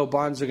so low,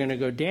 bonds are going to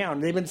go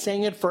down. They've been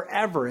saying it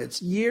forever.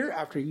 It's year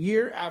after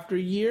year after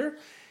year.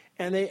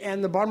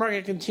 and the bond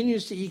market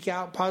continues to eke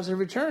out positive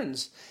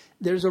returns.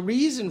 There's a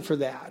reason for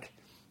that.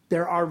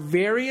 There are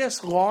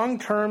various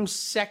long-term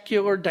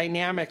secular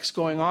dynamics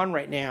going on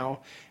right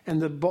now,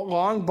 and the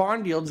long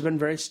bond yield has been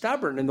very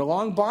stubborn. And the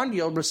long bond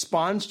yield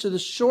responds to the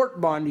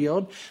short bond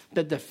yield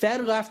that the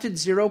Fed left at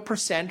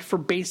 0% for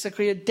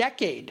basically a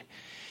decade.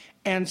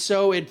 And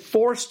so it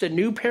forced a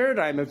new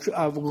paradigm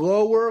of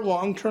lower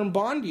long-term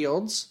bond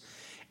yields,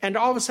 and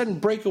all of a sudden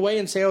break away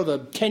and say, oh, the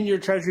 10-year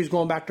Treasury is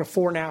going back to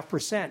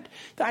 4.5%.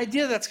 The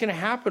idea that's going to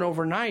happen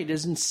overnight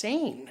is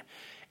insane.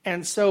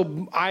 And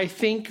so I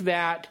think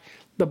that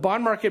the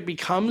bond market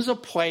becomes a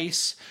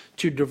place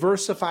to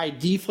diversify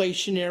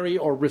deflationary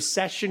or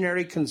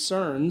recessionary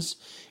concerns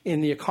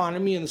in the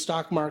economy and the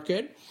stock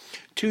market.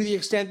 To the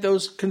extent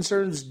those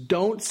concerns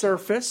don't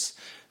surface,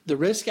 the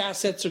risk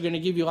assets are going to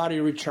give you a lot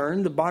of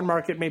return. The bond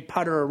market may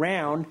putter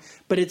around,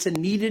 but it's a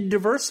needed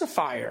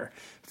diversifier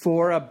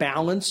for a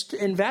balanced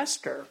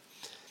investor.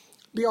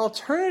 The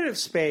alternative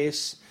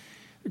space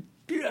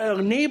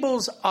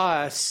enables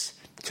us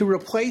to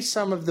replace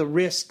some of the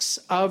risks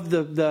of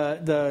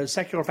the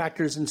secular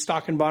factors in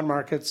stock and bond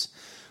markets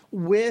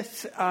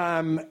with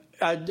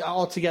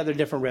altogether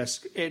different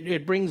risk.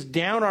 It brings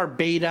down our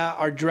beta,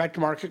 our direct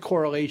market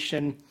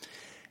correlation,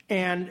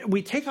 and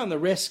we take on the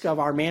risk of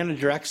our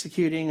manager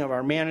executing, of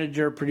our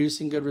manager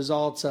producing good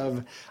results,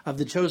 of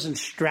the chosen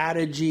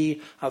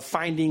strategy, of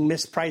finding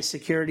mispriced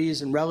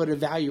securities and relative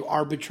value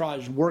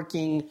arbitrage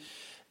working.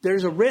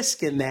 There's a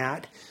risk in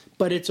that,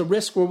 but it's a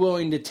risk we're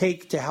willing to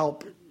take to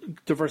help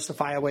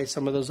diversify away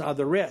some of those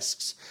other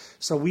risks.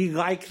 So we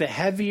like the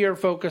heavier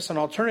focus on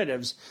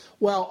alternatives.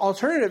 Well,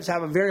 alternatives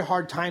have a very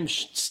hard time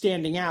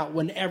standing out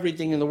when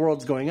everything in the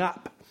world's going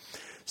up.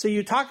 So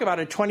you talk about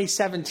a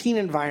 2017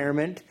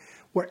 environment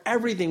where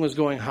everything was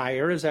going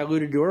higher, as I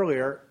alluded to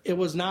earlier. It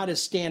was not as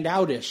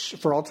standoutish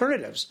for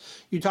alternatives.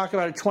 You talk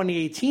about a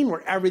 2018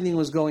 where everything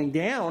was going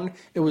down.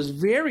 It was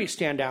very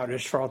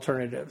standoutish for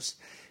alternatives.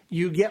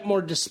 You get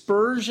more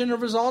dispersion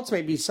of results,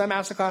 maybe some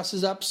asset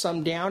classes up,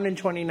 some down in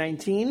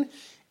 2019.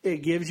 It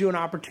gives you an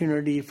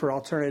opportunity for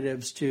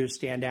alternatives to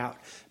stand out.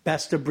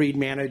 Best of breed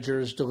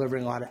managers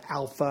delivering a lot of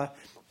alpha.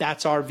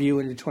 That's our view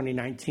into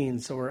 2019.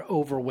 So we're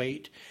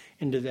overweight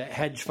into the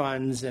hedge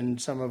funds and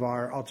some of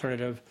our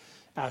alternative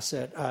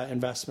asset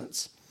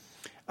investments.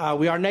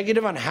 We are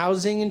negative on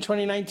housing in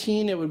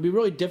 2019. It would be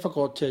really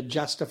difficult to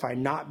justify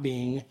not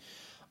being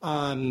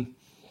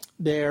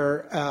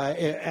there,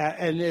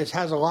 and this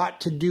has a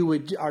lot to do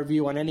with our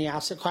view on any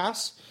asset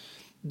class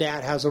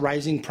that has a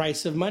rising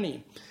price of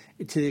money.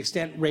 To the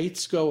extent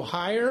rates go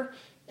higher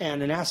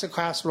and an asset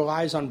class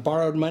relies on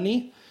borrowed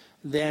money,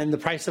 then the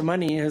price of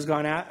money has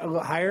gone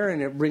higher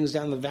and it brings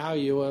down the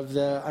value of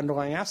the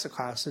underlying asset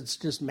class. It's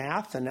just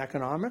math and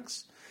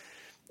economics.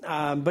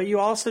 But you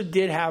also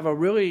did have a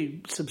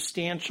really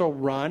substantial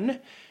run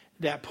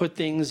that put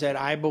things at,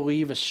 I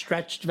believe, a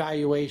stretched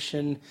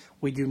valuation.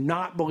 We do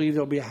not believe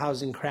there'll be a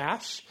housing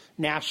crash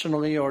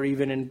nationally or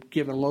even in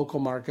given local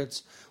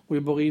markets. We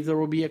believe there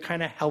will be a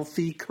kind of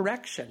healthy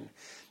correction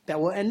that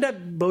will end up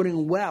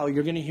boding well.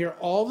 You're going to hear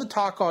all the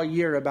talk all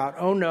year about,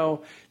 oh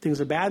no, things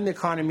are bad in the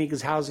economy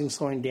because housing's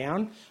slowing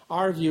down.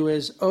 Our view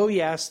is, oh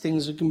yes,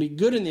 things can be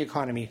good in the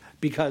economy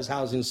because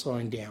housing's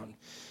slowing down.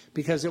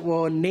 Because it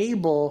will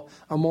enable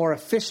a more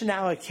efficient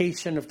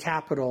allocation of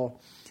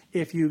capital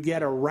if you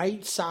get a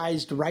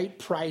right-sized,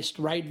 right-priced,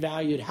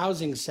 right-valued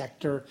housing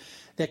sector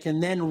that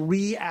can then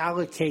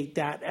reallocate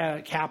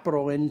that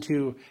capital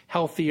into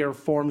healthier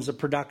forms of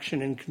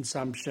production and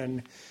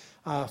consumption.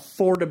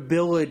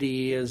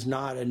 Affordability is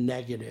not a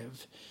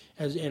negative,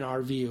 as in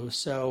our view.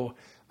 So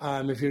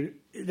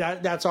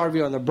that's our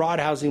view on the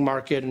broad housing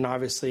market, and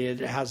obviously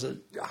it has a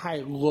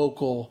high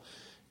local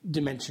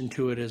dimension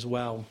to it as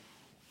well.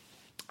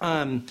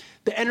 The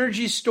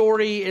energy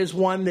story is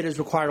one that has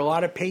required a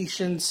lot of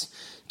patience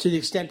to the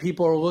extent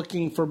people are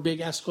looking for big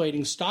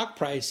escalating stock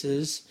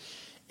prices.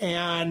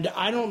 And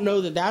I don't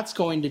know that that's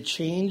going to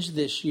change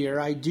this year.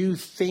 I do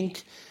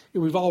think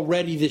we've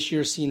already this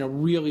year seen a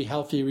really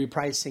healthy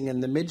repricing in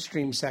the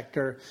midstream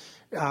sector.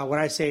 When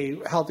I say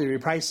healthy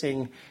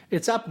repricing,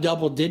 it's up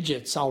double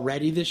digits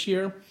already this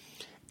year.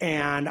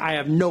 And I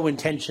have no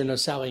intention of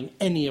selling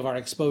any of our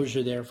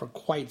exposure there for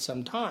quite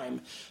some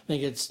time. I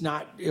think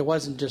it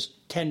wasn't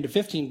just 10 to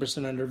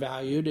 15%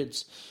 undervalued,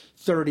 it's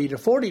 30 to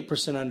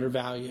 40%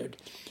 undervalued.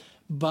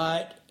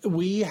 But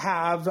we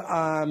have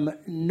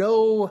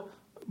no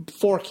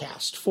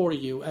forecast for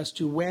you as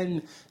to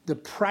when the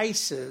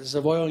prices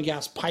of oil and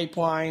gas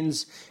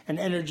pipelines and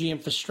energy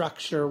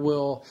infrastructure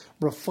will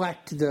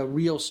reflect the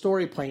real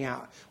story playing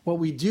out. What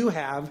we do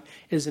have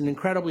is an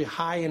incredibly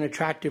high and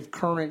attractive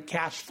current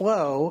cash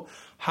flow,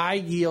 high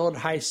yield,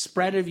 high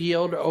spread of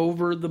yield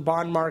over the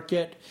bond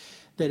market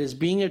that is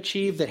being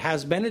achieved, that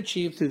has been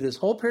achieved through this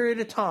whole period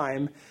of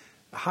time,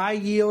 high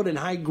yield and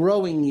high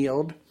growing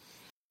yield,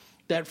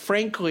 that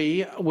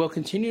frankly will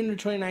continue into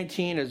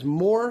 2019 as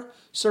more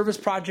service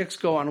projects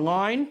go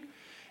online.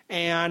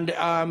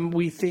 And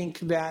we think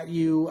that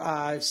you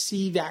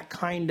see that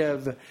kind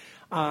of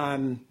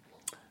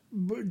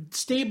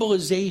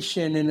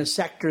stabilization in a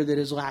sector that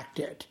has lacked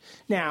it.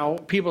 Now,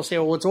 people say,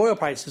 well, what's oil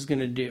prices going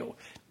to do?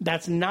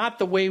 That's not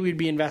the way we'd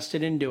be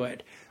invested into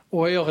it.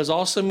 Oil has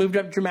also moved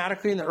up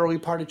dramatically in the early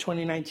part of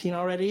 2019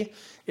 already.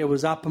 It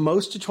was up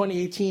most of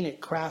 2018.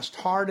 It crashed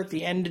hard at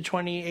the end of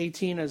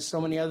 2018, as so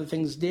many other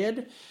things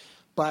did.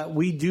 But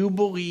we do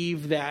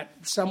believe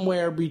that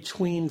somewhere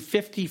between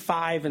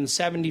 $55 and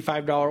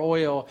 $75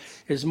 oil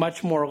is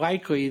much more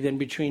likely than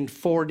between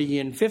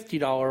 $40 and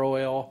 $50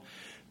 oil,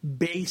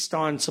 based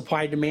on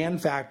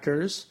supply-demand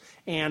factors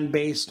and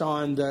based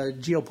on the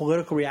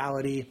geopolitical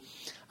reality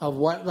of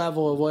what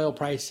level of oil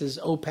prices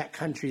OPEC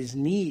countries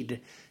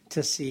need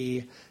to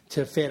see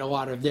to fit a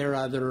lot of their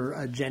other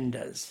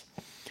agendas.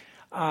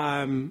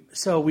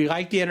 So we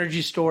like the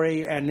energy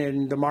story, and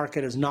then the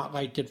market has not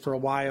liked it for a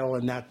while,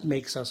 and that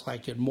makes us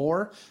like it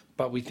more,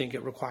 but we think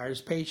it requires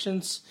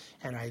patience.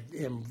 And I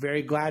am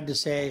very glad to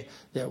say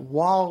that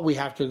while we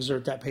have to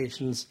exert that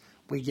patience,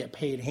 we get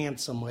paid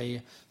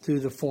handsomely through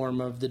the form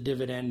of the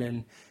dividend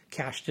and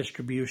cash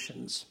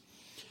distributions.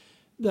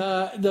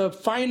 The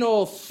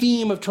final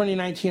theme of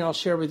 2019 I'll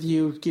share with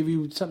you, give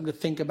you something to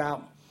think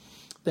about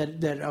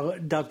that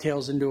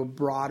dovetails into a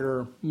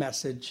broader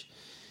message,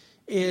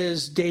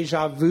 is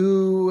deja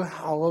vu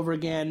all over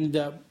again,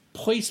 the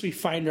place we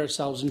find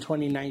ourselves in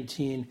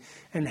 2019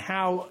 and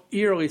how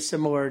eerily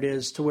similar it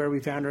is to where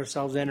we found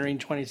ourselves entering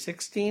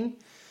 2016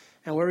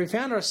 and where we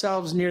found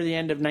ourselves near the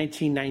end of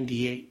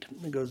 1998.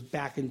 It goes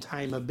back in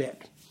time a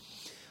bit.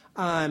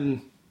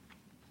 In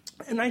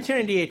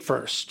 1998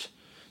 first,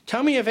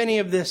 tell me if any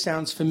of this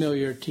sounds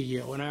familiar to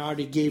you, and I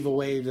already gave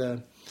away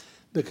the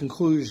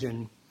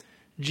conclusion.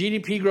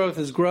 GDP growth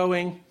is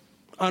growing,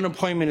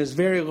 unemployment is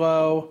very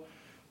low,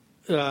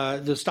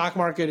 the stock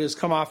market has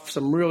come off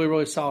some really,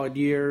 really solid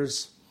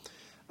years.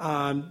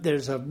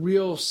 There's a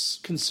real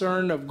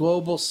concern of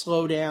global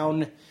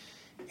slowdown,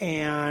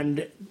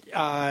 and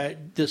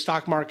the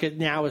stock market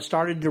now has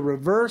started to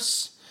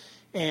reverse,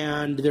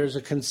 and there's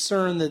a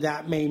concern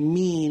that may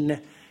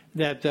mean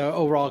that the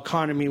overall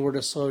economy were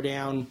to slow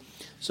down.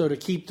 So to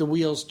keep the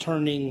wheels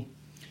turning,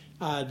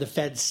 the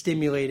Fed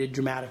stimulated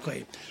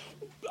dramatically.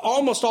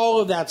 Almost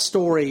all of that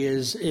story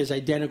is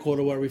identical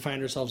to where we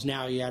find ourselves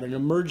now. You had an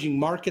emerging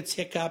markets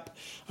hiccup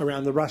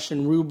around the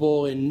Russian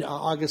ruble in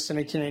August of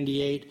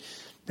 1998.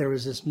 There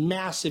was this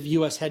massive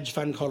U.S. hedge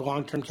fund called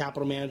Long-Term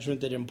Capital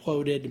Management that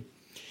imploded.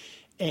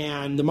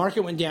 And the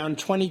market went down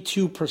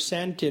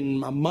 22%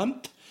 in a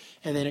month,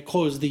 and then it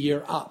closed the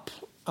year up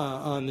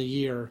on the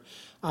year.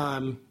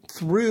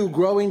 Through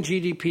growing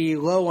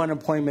GDP, low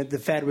unemployment, the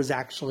Fed was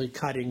actually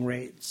cutting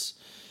rates.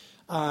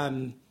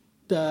 The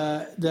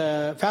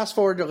fast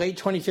forward to late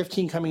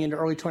 2015 coming into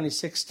early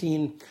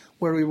 2016,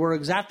 where we were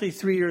exactly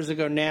 3 years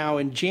ago now.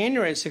 In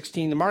January of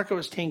 16, the market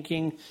was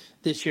tanking.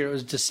 This year it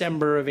was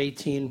December of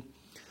 18.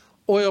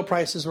 Oil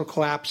prices were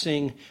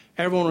collapsing.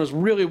 Everyone was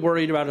really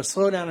worried about a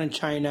slowdown in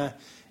China,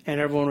 and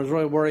everyone was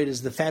really worried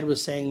as the Fed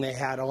was saying they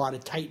had a lot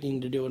of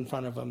tightening to do in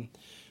front of them.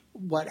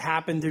 What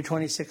happened through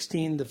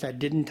 2016? The Fed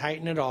didn't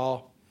tighten at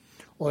all.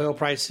 Oil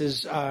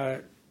prices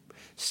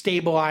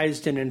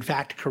stabilized and, in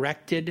fact,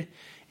 corrected.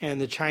 And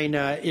the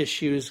China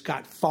issues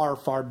got far,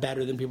 far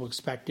better than people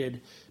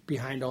expected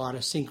behind a lot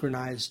of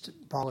synchronized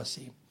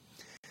policy.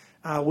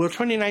 Will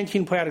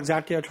 2019 play out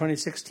exactly how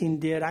 2016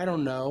 did? I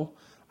don't know.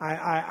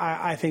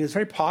 I think it's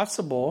very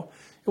possible.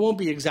 It won't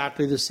be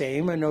exactly the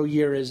same. No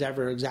year is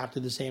ever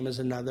exactly the same as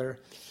another.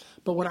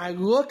 But when I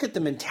look at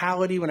the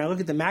mentality, when I look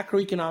at the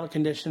macroeconomic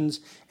conditions,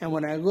 and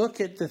when I look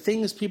at the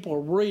things people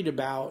are worried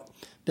about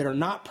that are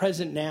not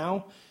present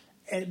now,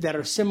 that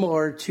are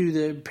similar to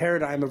the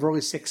paradigm of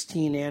early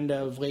 16 and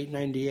of late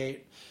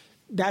 98.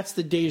 That's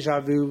the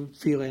deja vu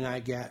feeling I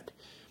get.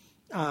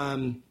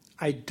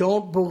 I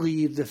don't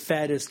believe the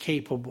Fed is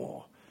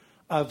capable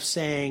of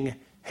saying,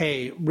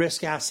 hey,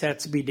 risk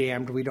assets be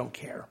damned, we don't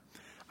care.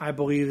 I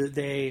believe that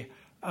they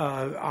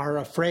are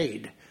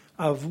afraid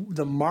of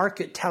the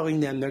market telling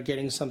them they're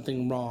getting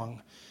something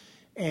wrong.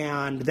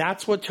 And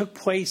that's what took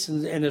place,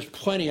 and there's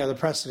plenty of other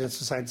precedents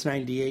besides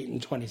 98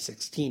 and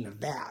 2016 of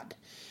that.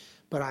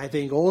 But I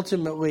think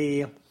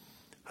ultimately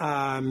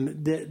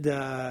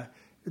the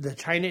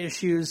China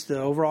issues, the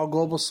overall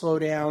global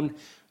slowdown,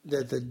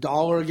 the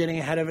dollar getting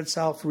ahead of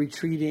itself,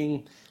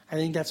 retreating, I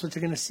think that's what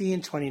you're going to see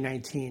in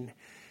 2019.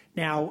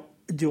 Now,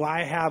 do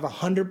I have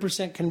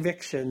 100%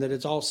 conviction that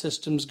it's all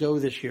systems go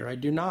this year? I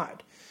do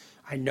not.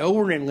 I know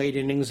we're in late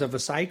innings of a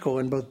cycle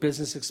in both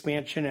business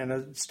expansion and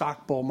a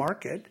stock bull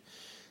market.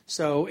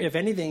 So if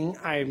anything,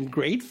 I'm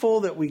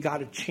grateful that we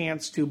got a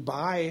chance to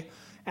buy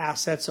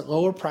assets at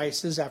lower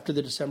prices after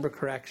the December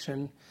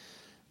correction.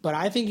 But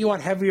I think you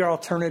want heavier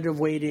alternative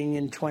weighting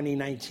in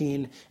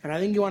 2019. And I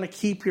think you want to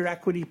keep your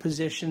equity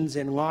positions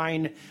in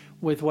line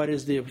with what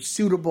is the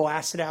suitable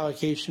asset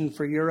allocation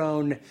for your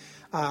own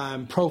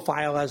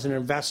profile as an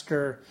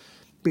investor,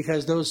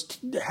 because those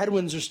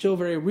headwinds are still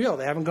very real.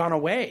 They haven't gone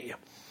away.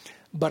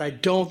 but I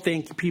don't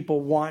think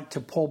people want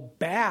to pull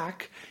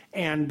back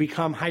and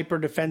become hyper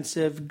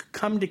defensive,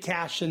 come to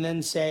cash, and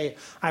then say,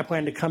 I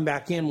plan to come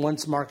back in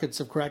once markets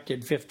have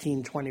corrected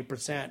 15,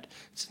 20%.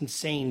 It's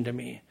insane to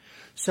me.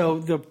 So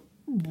the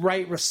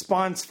right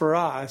response for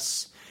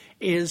us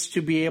is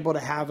to be able to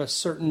have a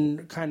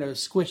certain kind of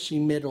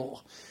squishy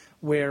middle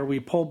where we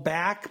pull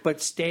back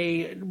but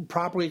stay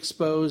properly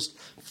exposed,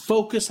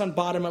 focus on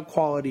bottom-up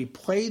quality,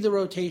 play the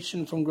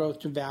rotation from growth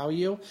to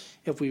value.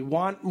 If we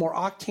want more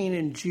octane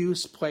and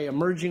juice, play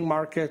emerging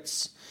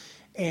markets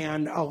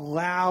and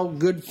allow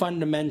good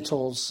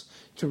fundamentals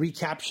to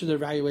recapture their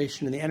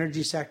valuation in the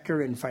energy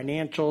sector and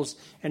financials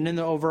and in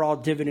the overall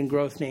dividend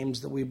growth names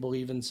that we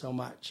believe in so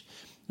much.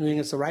 I think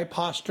it's the right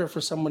posture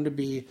for someone to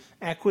be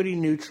equity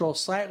neutral,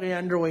 slightly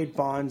underweight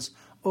bonds,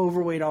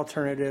 overweight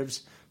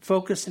alternatives,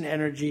 focus in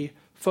energy,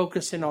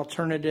 focus in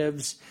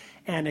alternatives,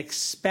 and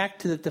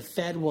expect that the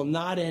Fed will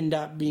not end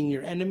up being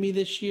your enemy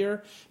this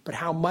year, but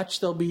how much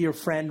they'll be your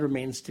friend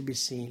remains to be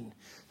seen.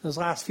 Those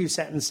last few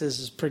sentences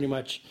is pretty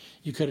much,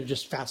 you could have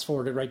just fast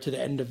forwarded right to the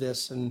end of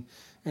this and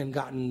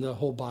gotten the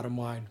whole bottom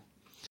line.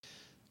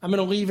 I'm going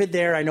to leave it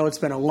there. I know it's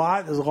been a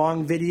lot. There's a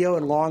long video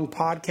and long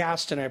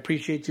podcast, and I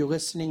appreciate you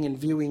listening and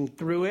viewing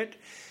through it.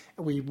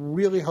 We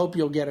really hope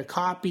you'll get a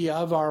copy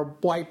of our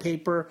white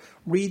paper,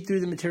 read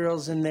through the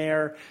materials in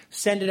there,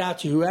 send it out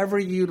to whoever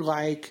you'd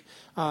like.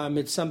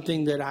 It's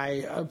something that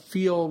I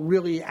feel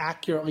really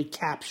accurately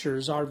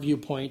captures our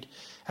viewpoint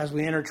as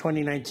we enter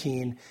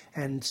 2019.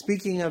 And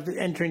speaking of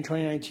entering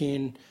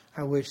 2019,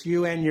 I wish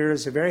you and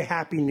yours a very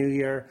happy new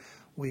year.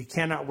 We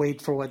cannot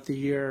wait for what the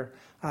year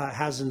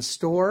has in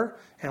store,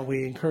 and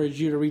we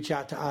encourage you to reach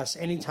out to us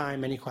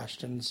anytime, any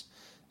questions.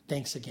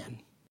 Thanks again.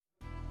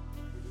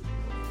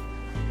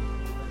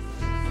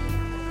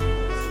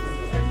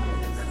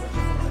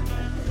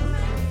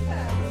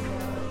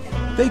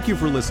 Thank you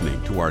for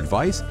listening to our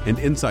Advice and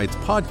Insights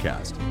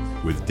podcast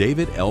with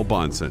David L.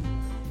 Bahnsen.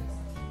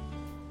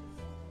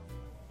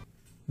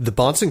 The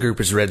Bahnsen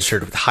Group is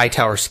registered with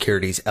Hightower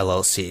Securities,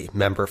 LLC,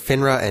 member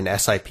FINRA and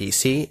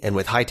SIPC, and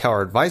with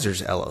Hightower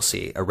Advisors,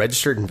 LLC, a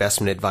registered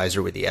investment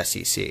advisor with the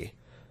SEC.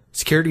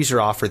 Securities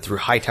are offered through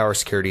Hightower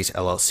Securities,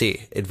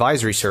 LLC.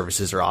 Advisory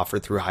services are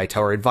offered through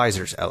Hightower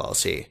Advisors,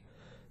 LLC.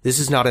 This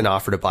is not an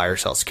offer to buy or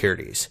sell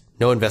securities.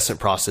 No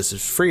investment process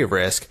is free of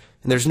risk,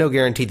 and there's no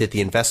guarantee that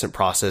the investment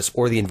process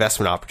or the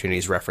investment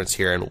opportunities referenced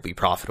herein will be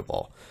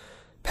profitable.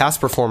 Past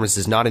performance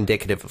is not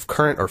indicative of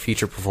current or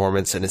future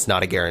performance and is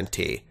not a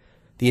guarantee.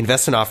 The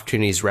investment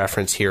opportunities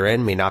referenced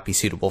herein may not be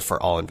suitable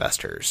for all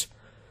investors.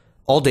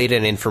 All data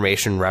and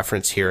information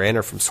referenced herein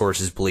are from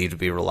sources believed to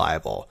be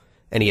reliable.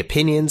 Any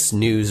opinions,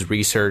 news,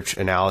 research,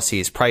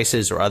 analyses,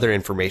 prices, or other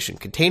information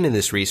contained in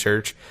this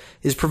research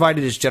is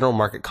provided as general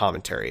market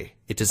commentary.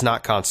 It does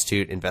not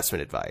constitute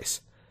investment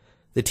advice.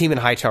 The team in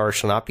Hightower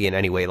shall not be in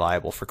any way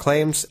liable for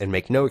claims and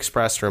make no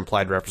express or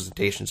implied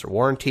representations or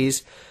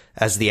warranties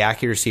as the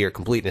accuracy or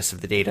completeness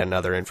of the data and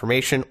other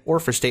information, or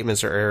for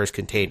statements or errors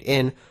contained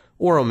in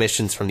or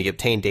omissions from the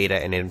obtained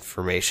data and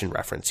information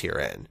referenced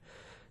herein.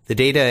 The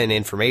data and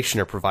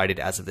information are provided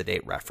as of the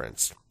date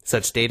referenced.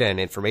 Such data and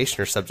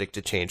information are subject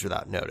to change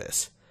without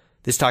notice.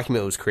 This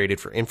document was created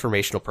for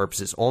informational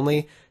purposes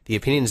only. The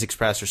opinions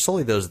expressed are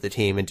solely those of the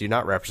team and do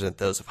not represent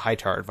those of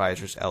Hightower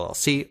Advisors,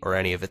 LLC, or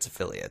any of its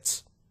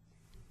affiliates.